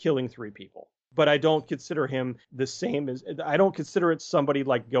end up killing 3 people. But I don't consider him the same as, I don't consider it somebody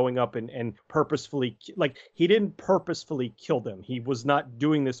like going up and purposefully, like he didn't purposefully kill them. He was not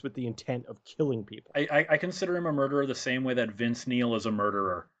doing this with the intent of killing people. I consider him a murderer the same way that Vince Neil is a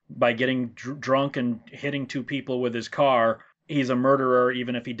murderer. By getting drunk and hitting 2 people with his car, he's a murderer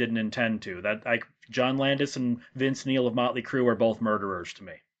even if he didn't intend to. John Landis and Vince Neil of Motley Crue are both murderers to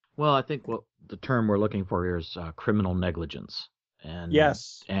me. Well, I think what the term we're looking for here is criminal negligence. And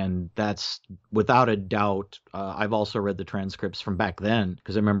yes, and that's without a doubt. I've also read the transcripts from back then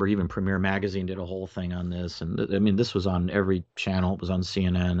because I remember even Premiere Magazine did a whole thing on this. And I mean, this was on every channel. It was on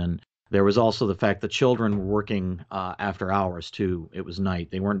CNN. And there was also the fact that children were working after hours, too. It was night.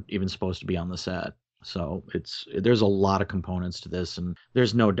 They weren't even supposed to be on the set. So there's a lot of components to this. And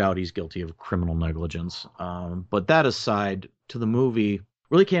there's no doubt he's guilty of criminal negligence. But that aside, to the movie,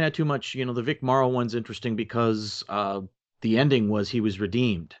 really can't add too much. The Vic Morrow one's interesting because the ending was he was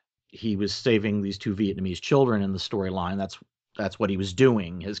redeemed. He was saving these two Vietnamese children in the storyline. That's what he was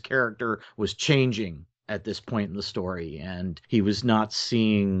doing. His character was changing at this point in the story, and he was not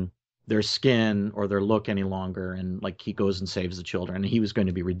seeing their skin or their look any longer, and like he goes and saves the children, and he was going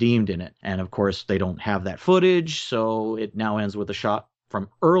to be redeemed in it. And of course they don't have that footage, so it now ends with a shot from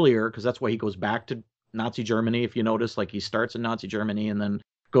earlier, because that's why he goes back to Nazi Germany. If you notice, like, he starts in Nazi Germany and then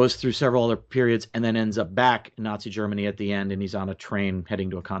goes through several other periods and then ends up back in Nazi Germany at the end, and he's on a train heading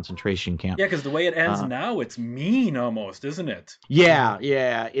to a concentration camp. Yeah, because the way it ends now, it's mean almost, isn't it? Yeah.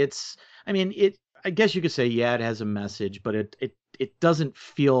 It's, I mean, I guess you could say, yeah, it has a message, but it doesn't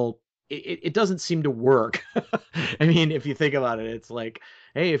feel, it doesn't seem to work. I mean, if you think about it, it's like,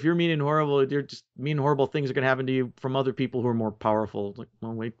 hey, if you're mean and horrible, you're just mean and horrible things are going to happen to you from other people who are more powerful. It's like,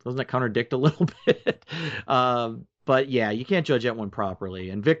 well, wait, doesn't that contradict a little bit? But yeah, you can't judge that one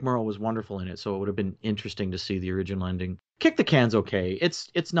properly. And Vic Morrow was wonderful in it, so it would have been interesting to see the original ending. Kick the Can's okay.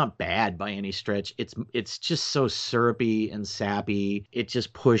 It's not bad by any stretch. It's just so syrupy and sappy. It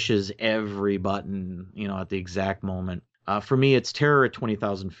just pushes every button, at the exact moment. For me, it's Terror at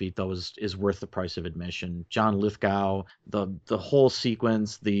 20,000 Feet, though, is worth the price of admission. John Lithgow, the whole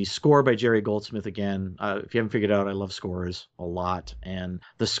sequence, the score by Jerry Goldsmith again. If you haven't figured it out, I love scores a lot. And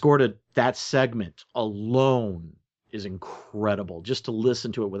the score to that segment alone is incredible. Just to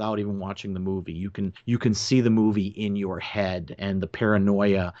listen to it without even watching the movie, you can see the movie in your head and the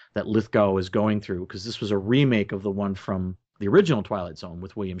paranoia that Lithgow is going through, because this was a remake of the one from the original Twilight Zone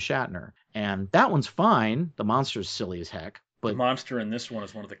with William Shatner. And that one's fine. The monster's silly as heck. But the monster in this one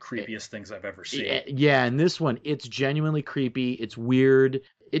is one of the creepiest things I've ever seen. Yeah, in this one, it's genuinely creepy. It's weird.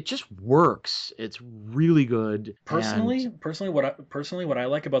 It just works. It's really good. Personally, what I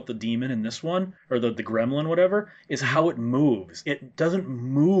like about the demon in this one, or the gremlin, whatever, is how it moves. It doesn't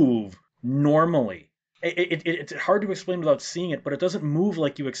move normally. It's hard to explain without seeing it, but it doesn't move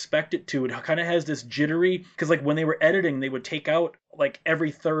like you expect it to. It kind of has this jittery, because like when they were editing, they would take out like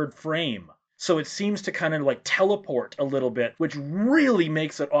every third frame. So it seems to kind of like teleport a little bit, which really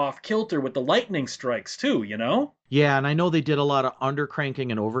makes it off kilter with the lightning strikes too, Yeah, and I know they did a lot of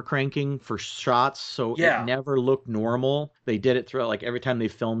undercranking and overcranking for shots, so It never looked normal. They did it throughout, like every time they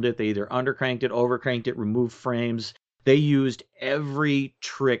filmed it, they either undercranked it, overcranked it, removed frames. They used every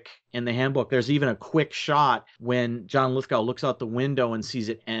trick in the handbook. There's even a quick shot when John Lithgow looks out the window and sees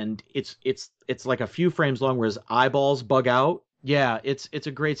it, and it's like a few frames long where his eyeballs bug out. Yeah, it's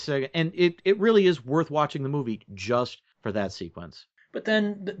a great segment, and it really is worth watching the movie just for that sequence. But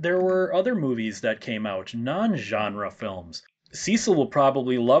then there were other movies that came out, non-genre films. Cecil will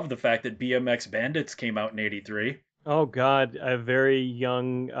probably love the fact that BMX Bandits came out in '83. Oh God, a very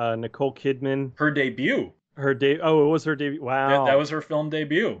young Nicole Kidman. Her debut. It was her debut. Wow. That was her film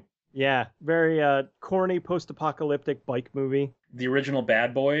debut. Yeah, very corny post-apocalyptic bike movie. The original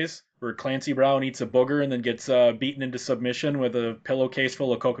Bad Boys, where Clancy Brown eats a booger and then gets beaten into submission with a pillowcase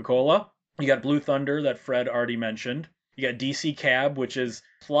full of Coca-Cola. You got Blue Thunder that Fred already mentioned. You got DC Cab, which is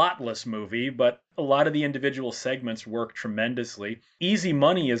a plotless movie, but a lot of the individual segments work tremendously. Easy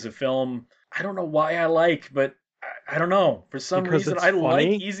Money is a film I don't know why I like, but I don't know. For some reason, I like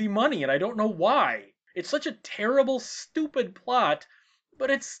Easy Money, and I don't know why. It's such a terrible, stupid plot,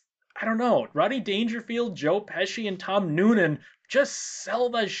 but I don't know. Rodney Dangerfield, Joe Pesci, and Tom Noonan just sell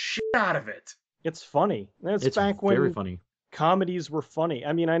the shit out of it. It's funny. It's back very when funny. Comedies were funny.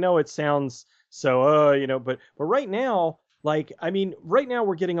 I mean, I know it sounds so, but right now, right now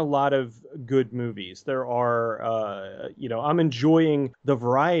we're getting a lot of good movies. There are, I'm enjoying the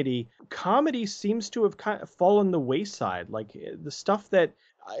variety. Comedy seems to have kind of fallen the wayside. Like the stuff that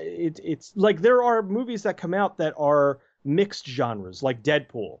it's like there are movies that come out that are mixed genres, like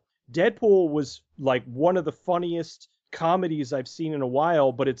Deadpool. Deadpool was like one of the funniest comedies I've seen in a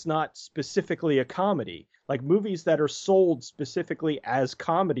while, but it's not specifically a comedy. Like movies that are sold specifically as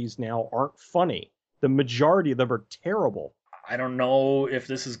comedies now aren't funny. The majority of them are terrible. I don't know if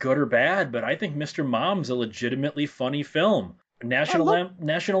this is good or bad, but I think Mr. Mom's a legitimately funny film. National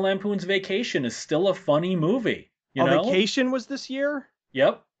Lampoon's Vacation is still a funny movie. Vacation was this year?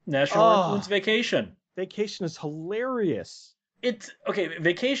 Yep. National Lampoon's Vacation. Vacation is hilarious.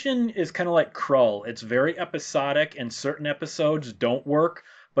 Vacation is kind of like Krull. It's very episodic, and certain episodes don't work,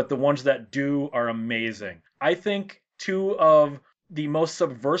 but the ones that do are amazing. I think two of the most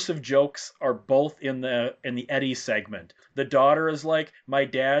subversive jokes are both in the Eddie segment. The daughter is like, my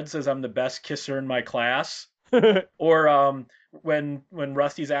dad says I'm the best kisser in my class. Or when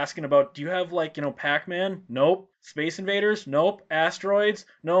Rusty's asking about, do you have Pac-Man? Nope. Space Invaders? Nope. Asteroids?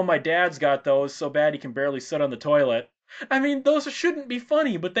 No, my dad's got those so bad he can barely sit on the toilet. I mean, those shouldn't be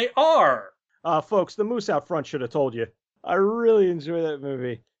funny, but they are. Folks, the moose out front should have told you. I really enjoy that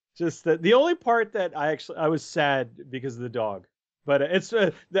movie. Just that the only part that I was sad because of the dog. But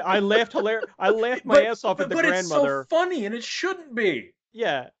I laughed I laughed my ass off at the but it's so grandmother. funny, and it shouldn't be.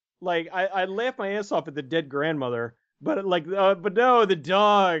 Yeah, like I laughed my ass off at the dead grandmother, but but no, the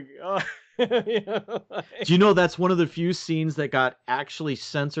dog. You know, Do you know that's one of the few scenes that got actually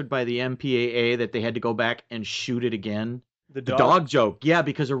censored by the MPAA that they had to go back and shoot it again? the The dog. dog joke. Yeah,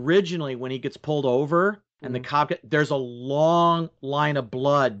 because originally when he gets pulled over and the Mhm. cop there's a long line of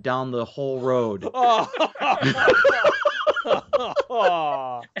blood down the whole road. Oh.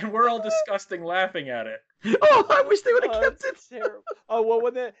 And we're all disgusting laughing at it. Oh, I wish they would have Oh, kept it's terrible. Oh well,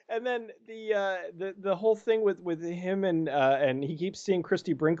 and then the whole thing with him and he keeps seeing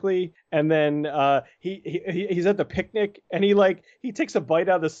Christy Brinkley, and then he's at the picnic and he takes a bite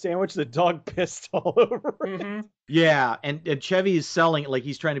out of the sandwich, the dog pissed all over it. Hmm. Yeah, and Chevy is selling it like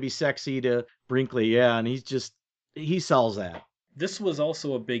he's trying to be sexy to Brinkley. Yeah, and he sells that. This was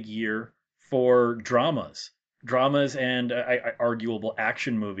also a big year for dramas and arguable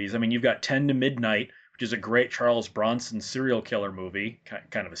action movies. I mean, you've got 10 to Midnight, which is a great Charles Bronson serial killer movie,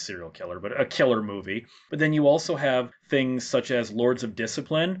 kind of a serial killer, but a killer movie. But then you also have things such as Lords of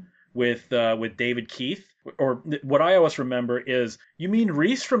Discipline with David Keith. Or what I always remember is, you mean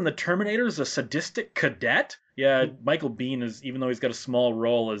Reese from The Terminator is a sadistic cadet? Yeah, Michael Biehn is, even though he's got a small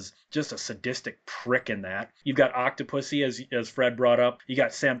role, is just a sadistic prick in that. You've got Octopussy, as Fred brought up. You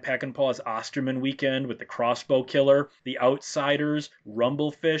got Sam Peckinpah as Osterman Weekend with The Crossbow Killer, The Outsiders,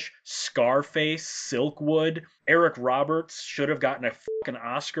 Rumblefish, Scarface, Silkwood. Eric Roberts should have gotten a fucking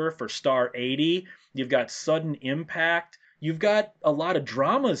Oscar for Star 80. You've got Sudden Impact. You've got a lot of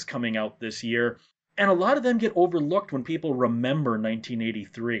dramas coming out this year, and a lot of them get overlooked when people remember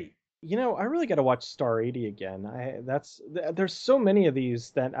 1983. You know, I really got to watch Star 80 again. There's so many of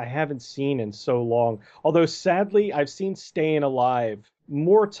these that I haven't seen in so long. Although sadly, I've seen Staying Alive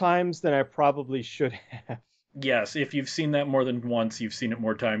more times than I probably should have. Yes, if you've seen that more than once, you've seen it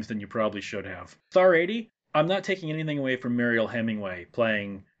more times than you probably should have. Star 80, I'm not taking anything away from Mariel Hemingway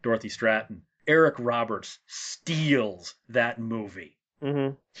playing Dorothy Stratton. Eric Roberts steals that movie.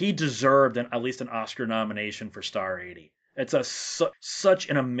 Mm-hmm. He deserved at least an Oscar nomination for Star 80. It's such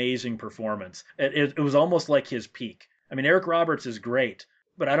an amazing performance. It was almost like his peak. I mean, Eric Roberts is great,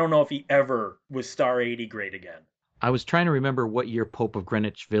 but I don't know if he ever was Star 80 great again. I was trying to remember what year Pope of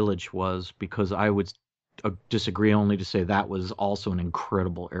Greenwich Village was, because I would disagree, only to say that was also an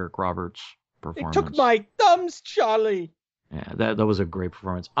incredible Eric Roberts They performance. took my thumbs, Charlie. Yeah, that was a great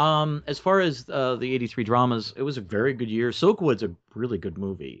performance. As far as the 83 dramas, it was a very good year. Silkwood's a really good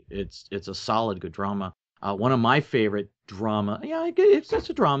movie. It's a solid good drama. One of my favorite drama, it's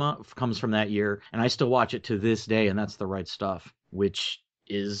a drama, comes from that year, and I still watch it to this day, and that's The Right Stuff, which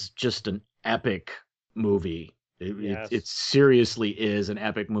is just an epic movie. Yes. It seriously is an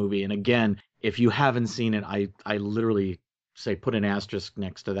epic movie. And again, if you haven't seen it, I literally say put an asterisk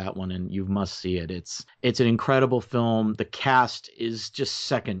next to that one and you must see it. It's an incredible film. The cast is just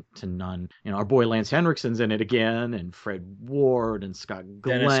second to none. You know, our boy Lance Henriksen's in it again, and Fred Ward and Scott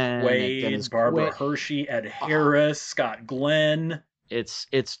Glenn, Dennis Quaid, Dennis Barbara Quaid. Hershey, Ed Harris, Scott Glenn. It's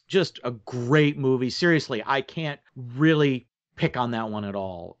just a great movie. Seriously, I can't really pick on that one at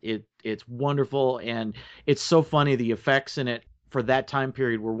all. It's wonderful, and it's so funny. The effects in it for that time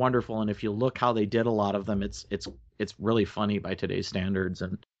period were wonderful, and if you look how they did a lot of them, it's really funny by today's standards,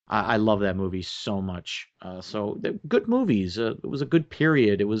 and I love that movie so much. So good movies. It was a good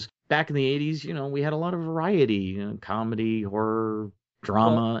period. It was back in the 80s. You know, we had a lot of variety, comedy, horror,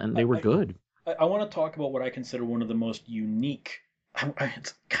 drama, and they were good. I want to talk about what I consider one of the most unique.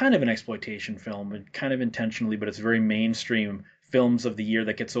 It's kind of an exploitation film, and kind of intentionally, but it's very mainstream films of the year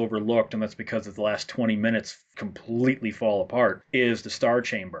that gets overlooked, and that's because of the last 20 minutes completely fall apart, is The Star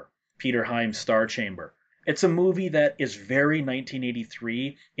Chamber, Peter Hyams' Star Chamber. It's a movie that is very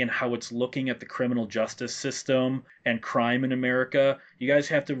 1983 in how it's looking at the criminal justice system and crime in America. You guys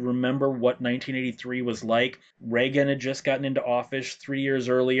have to remember what 1983 was like. Reagan had just gotten into office 3 years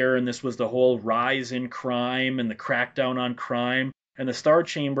earlier, and this was the whole rise in crime and the crackdown on crime. And The Star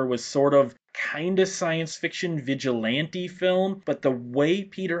Chamber was sort of kind of science fiction vigilante film, but the way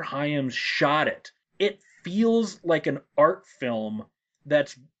Peter Hyams shot it, it feels like an art film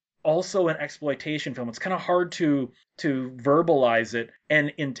that's also an exploitation film. It's kind of hard to verbalize it,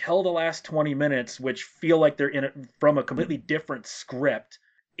 and until the last 20 minutes, which feel like they're in it from a completely different script,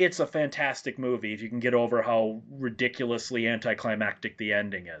 it's a fantastic movie if you can get over how ridiculously anticlimactic the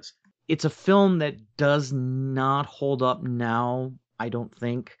ending is. It's a film that does not hold up now, I don't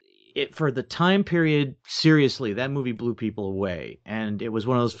think. for the time period, seriously, that movie blew people away. And it was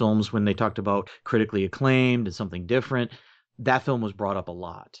one of those films when they talked about critically acclaimed and something different. That film was brought up a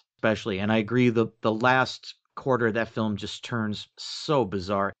lot, especially. And I agree, the last quarter of that film just turns so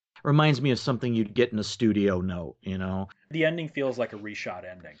bizarre. It reminds me of something you'd get in a studio note, you know? The ending feels like a reshot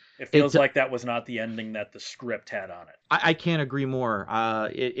ending. It feels like that was not the ending that the script had on it. I can't agree more.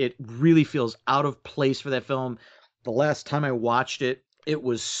 It really feels out of place for that film. The last time I watched it, it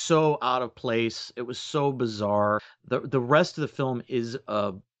was so out of place. It was so bizarre. The rest of the film is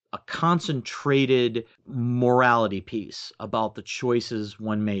a concentrated morality piece about the choices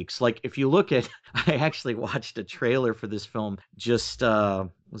one makes. Like if you look at, I actually watched a trailer for this film just,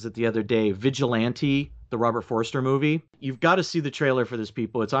 was it the other day? Vigilante, the Robert Forster movie. You've got to see the trailer for this,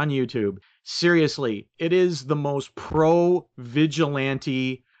 people. It's on YouTube. Seriously, it is the most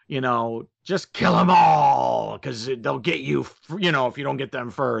pro-vigilante, just kill them all because they'll get you, if you don't get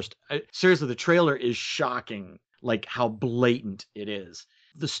them first. Seriously, the trailer is shocking, like how blatant it is.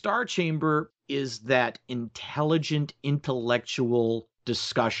 The Star Chamber is that intelligent, intellectual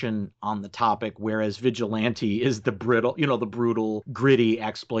discussion on the topic, whereas Vigilante is the brutal, gritty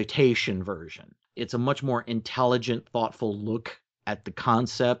exploitation version. It's a much more intelligent, thoughtful look at the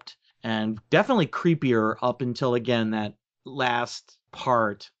concept, and definitely creepier up until, again, that last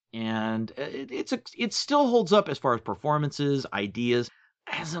part. And it still holds up as far as performances, ideas.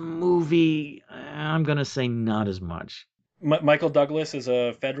 As a movie, I'm going to say not as much. Michael Douglas is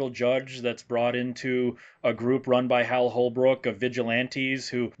a federal judge that's brought into a group run by Hal Holbrook of vigilantes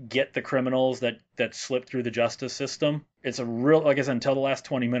who get the criminals that slip through the justice system. It's a real, like I said, until the last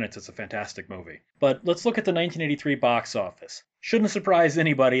 20 minutes, it's a fantastic movie. But let's look at the 1983 box office. Shouldn't surprise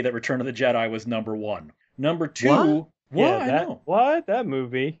anybody that Return of the Jedi was number 1. Number 2... What? I know. What? That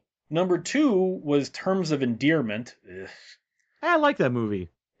movie? Number 2 was Terms of Endearment. Ugh. I like that movie.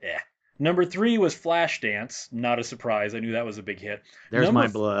 Yeah. Number 3 was Flashdance. Not a surprise. I knew that was a big hit. There's my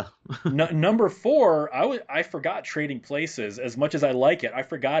blah. Number 4, I forgot Trading Places. As much as I like it, I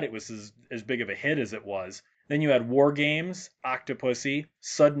forgot it was as big of a hit as it was. Then you had War Games, Octopussy,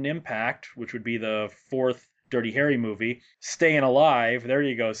 Sudden Impact, which would be the 4th Dirty Harry movie, Staying Alive. There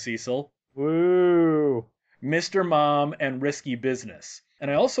you go, Cecil. Woo! Mr. Mom, and Risky Business. And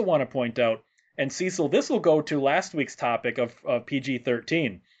I also want to point out, and Cecil, this will go to last week's topic of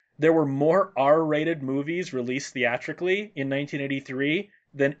PG-13. There were more R-rated movies released theatrically in 1983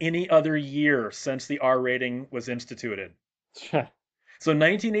 than any other year since the R rating was instituted. So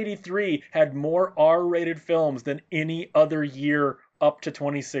 1983 had more R-rated films than any other year up to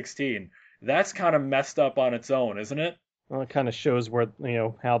 2016. That's kind of messed up on its own, isn't it? Well, it kind of shows where,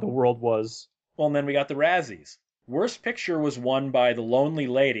 how the world was. Well, and then we got the Razzies. Worst Picture was won by The Lonely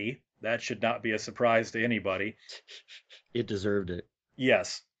Lady. That should not be a surprise to anybody. It deserved it.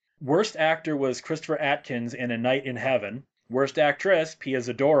 Yes. Worst Actor was Christopher Atkins in A Night in Heaven. Worst Actress, Pia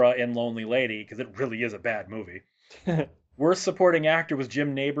Zadora in Lonely Lady, because it really is a bad movie. Worst Supporting Actor was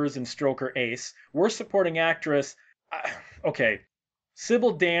Jim Nabors in Stroker Ace. Worst Supporting Actress, okay,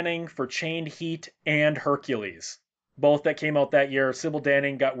 Sybil Danning for Chained Heat and Hercules. Both that came out that year. Sybil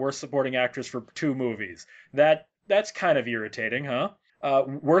Danning got Worst Supporting Actress for 2 movies. That's kind of irritating, huh?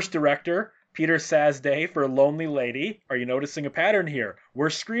 Worst Director, Peter Sasday for Lonely Lady. Are you noticing a pattern here?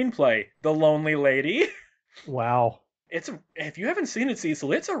 Worst Screenplay, The Lonely Lady. Wow. If you haven't seen it,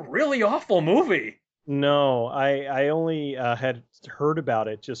 Cecil, it's a really awful movie. No, I only had heard about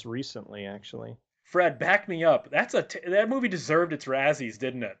it just recently, actually. Fred, back me up. That movie deserved its Razzies,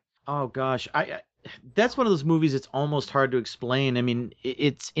 didn't it? Oh gosh, that's one of those movies. It's almost hard to explain. I mean,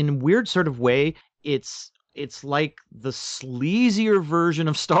 it's in a weird sort of way. It's like the sleazier version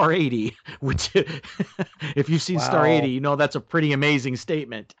of Star 80, which, if you've seen Star 80, that's a pretty amazing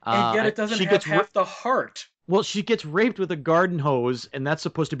statement. And yet it doesn't have half the heart. Well, she gets raped with a garden hose, and that's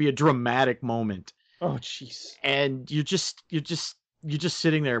supposed to be a dramatic moment. Oh, jeez. And you're just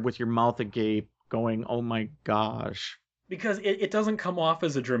sitting there with your mouth agape, going, "Oh my gosh." Because it doesn't come off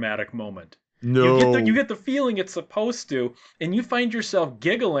as a dramatic moment. No. You get the feeling it's supposed to, and you find yourself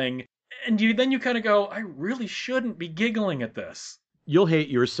giggling, and then you kind of go, I really shouldn't be giggling at this. You'll hate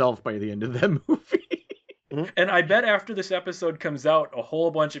yourself by the end of that movie. And I bet after this episode comes out, a whole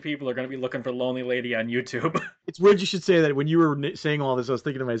bunch of people are going to be looking for Lonely Lady on YouTube. It's weird you should say that. When you were saying all this, I was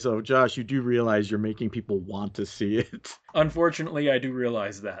thinking to myself, Josh, you do realize you're making people want to see it. Unfortunately, I do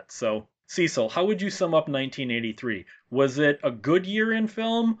realize that. So, Cecil, how would you sum up 1983? Was it a good year in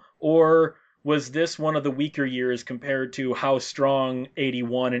film, or was this one of the weaker years compared to how strong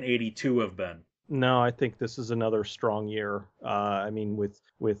 81 and 82 have been? No, I think this is another strong year. I mean, with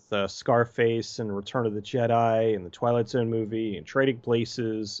Scarface and Return of the Jedi and the Twilight Zone movie and Trading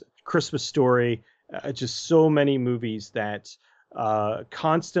Places, Christmas Story, just so many movies that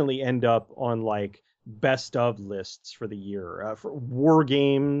constantly end up on like best of lists for the year. For War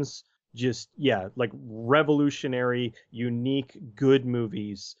Games, just like revolutionary, unique, good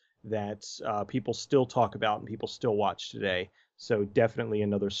movies that people still talk about and people still watch today. So definitely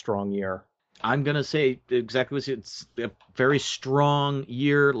another strong year. I'm going to say exactly what it's a very strong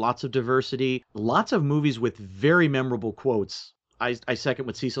year, lots of diversity, lots of movies with very memorable quotes. I second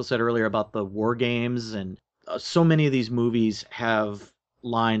what Cecil said earlier about the War Games, and so many of these movies have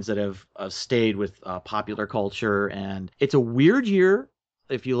lines that have stayed with popular culture, and it's a weird year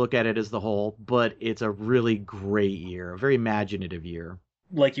if you look at it as the whole, but it's a really great year, a very imaginative year.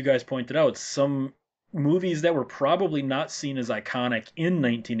 Like you guys pointed out, some movies that were probably not seen as iconic in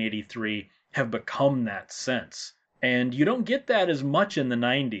 1983 have become that since. And you don't get that as much in the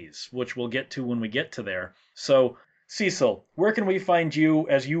 90s, which we'll get to when we get to there. So, Cecil, where can we find you,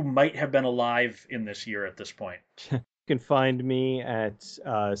 as you might have been alive in this year at this point? You can find me at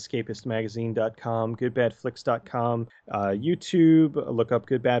escapistmagazine.com, goodbadflix.com, YouTube, look up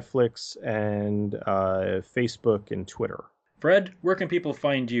Good Bad Flicks, and Facebook and Twitter. Fred, where can people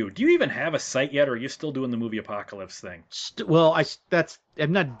find you? Do you even have a site yet, or are you still doing the movie apocalypse thing?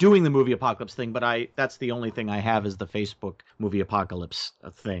 I'm not doing the movie apocalypse thing, but that's the only thing I have is the Facebook movie apocalypse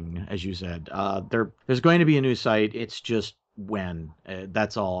thing, as you said. There's going to be a new site. It's just when.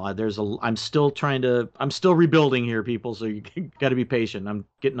 That's all. I'm still rebuilding here, people. So you got to be patient. I'm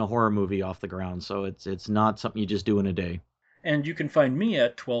getting a horror movie off the ground, so it's not something you just do in a day. And you can find me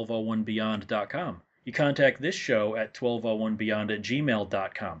at 1201beyond.com. You contact this show at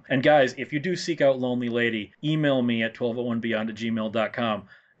 1201beyond@gmail.com. And guys, if you do seek out Lonely Lady, email me at 1201beyond@gmail.com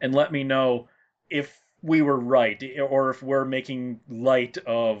and let me know if we were right or if we're making light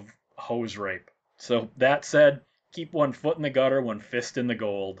of hose rape. So that said, keep one foot in the gutter, one fist in the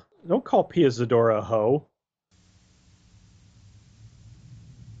gold. Don't call Pia Zadora a hoe.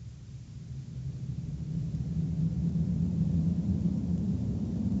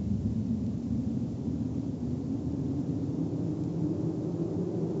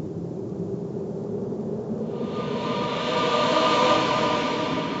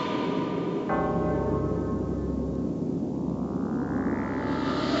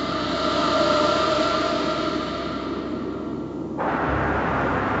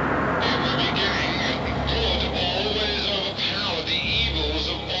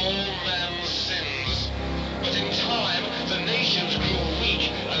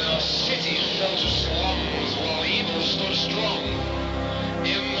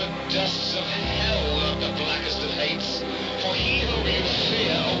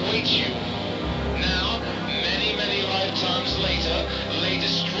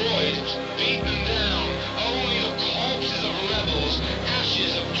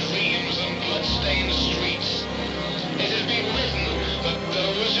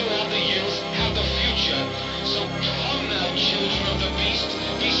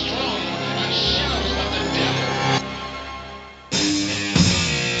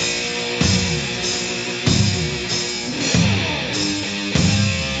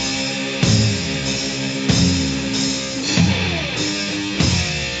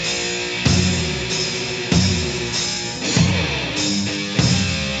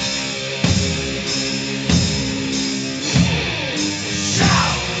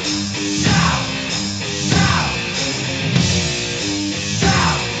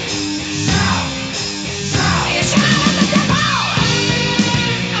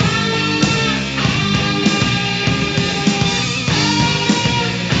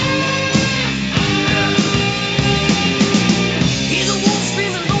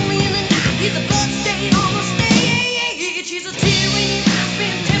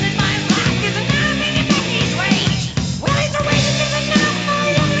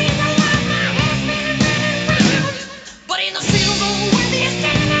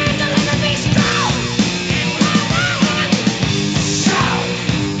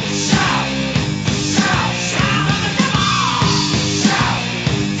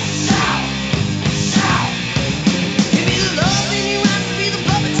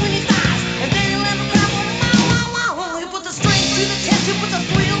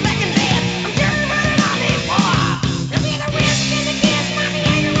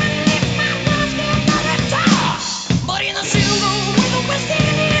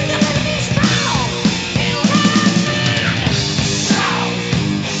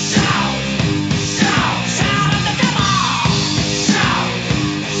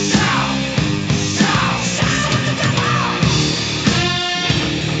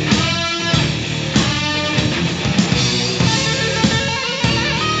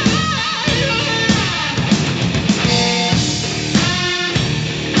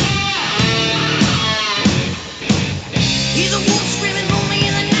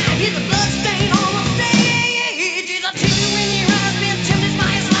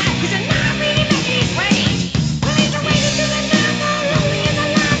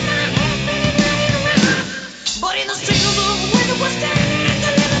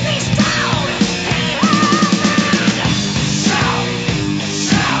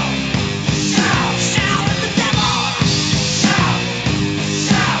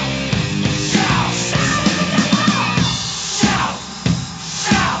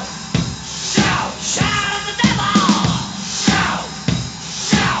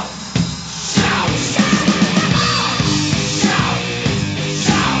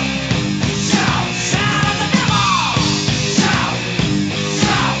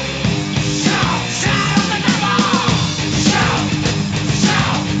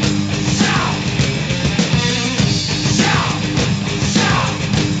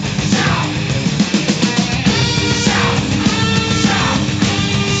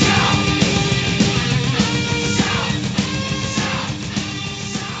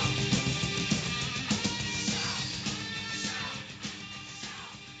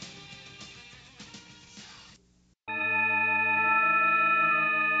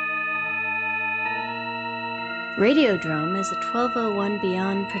 Radiodrome is a 1201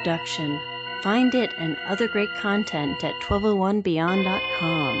 Beyond production. Find it and other great content at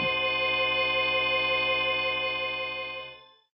 1201beyond.com.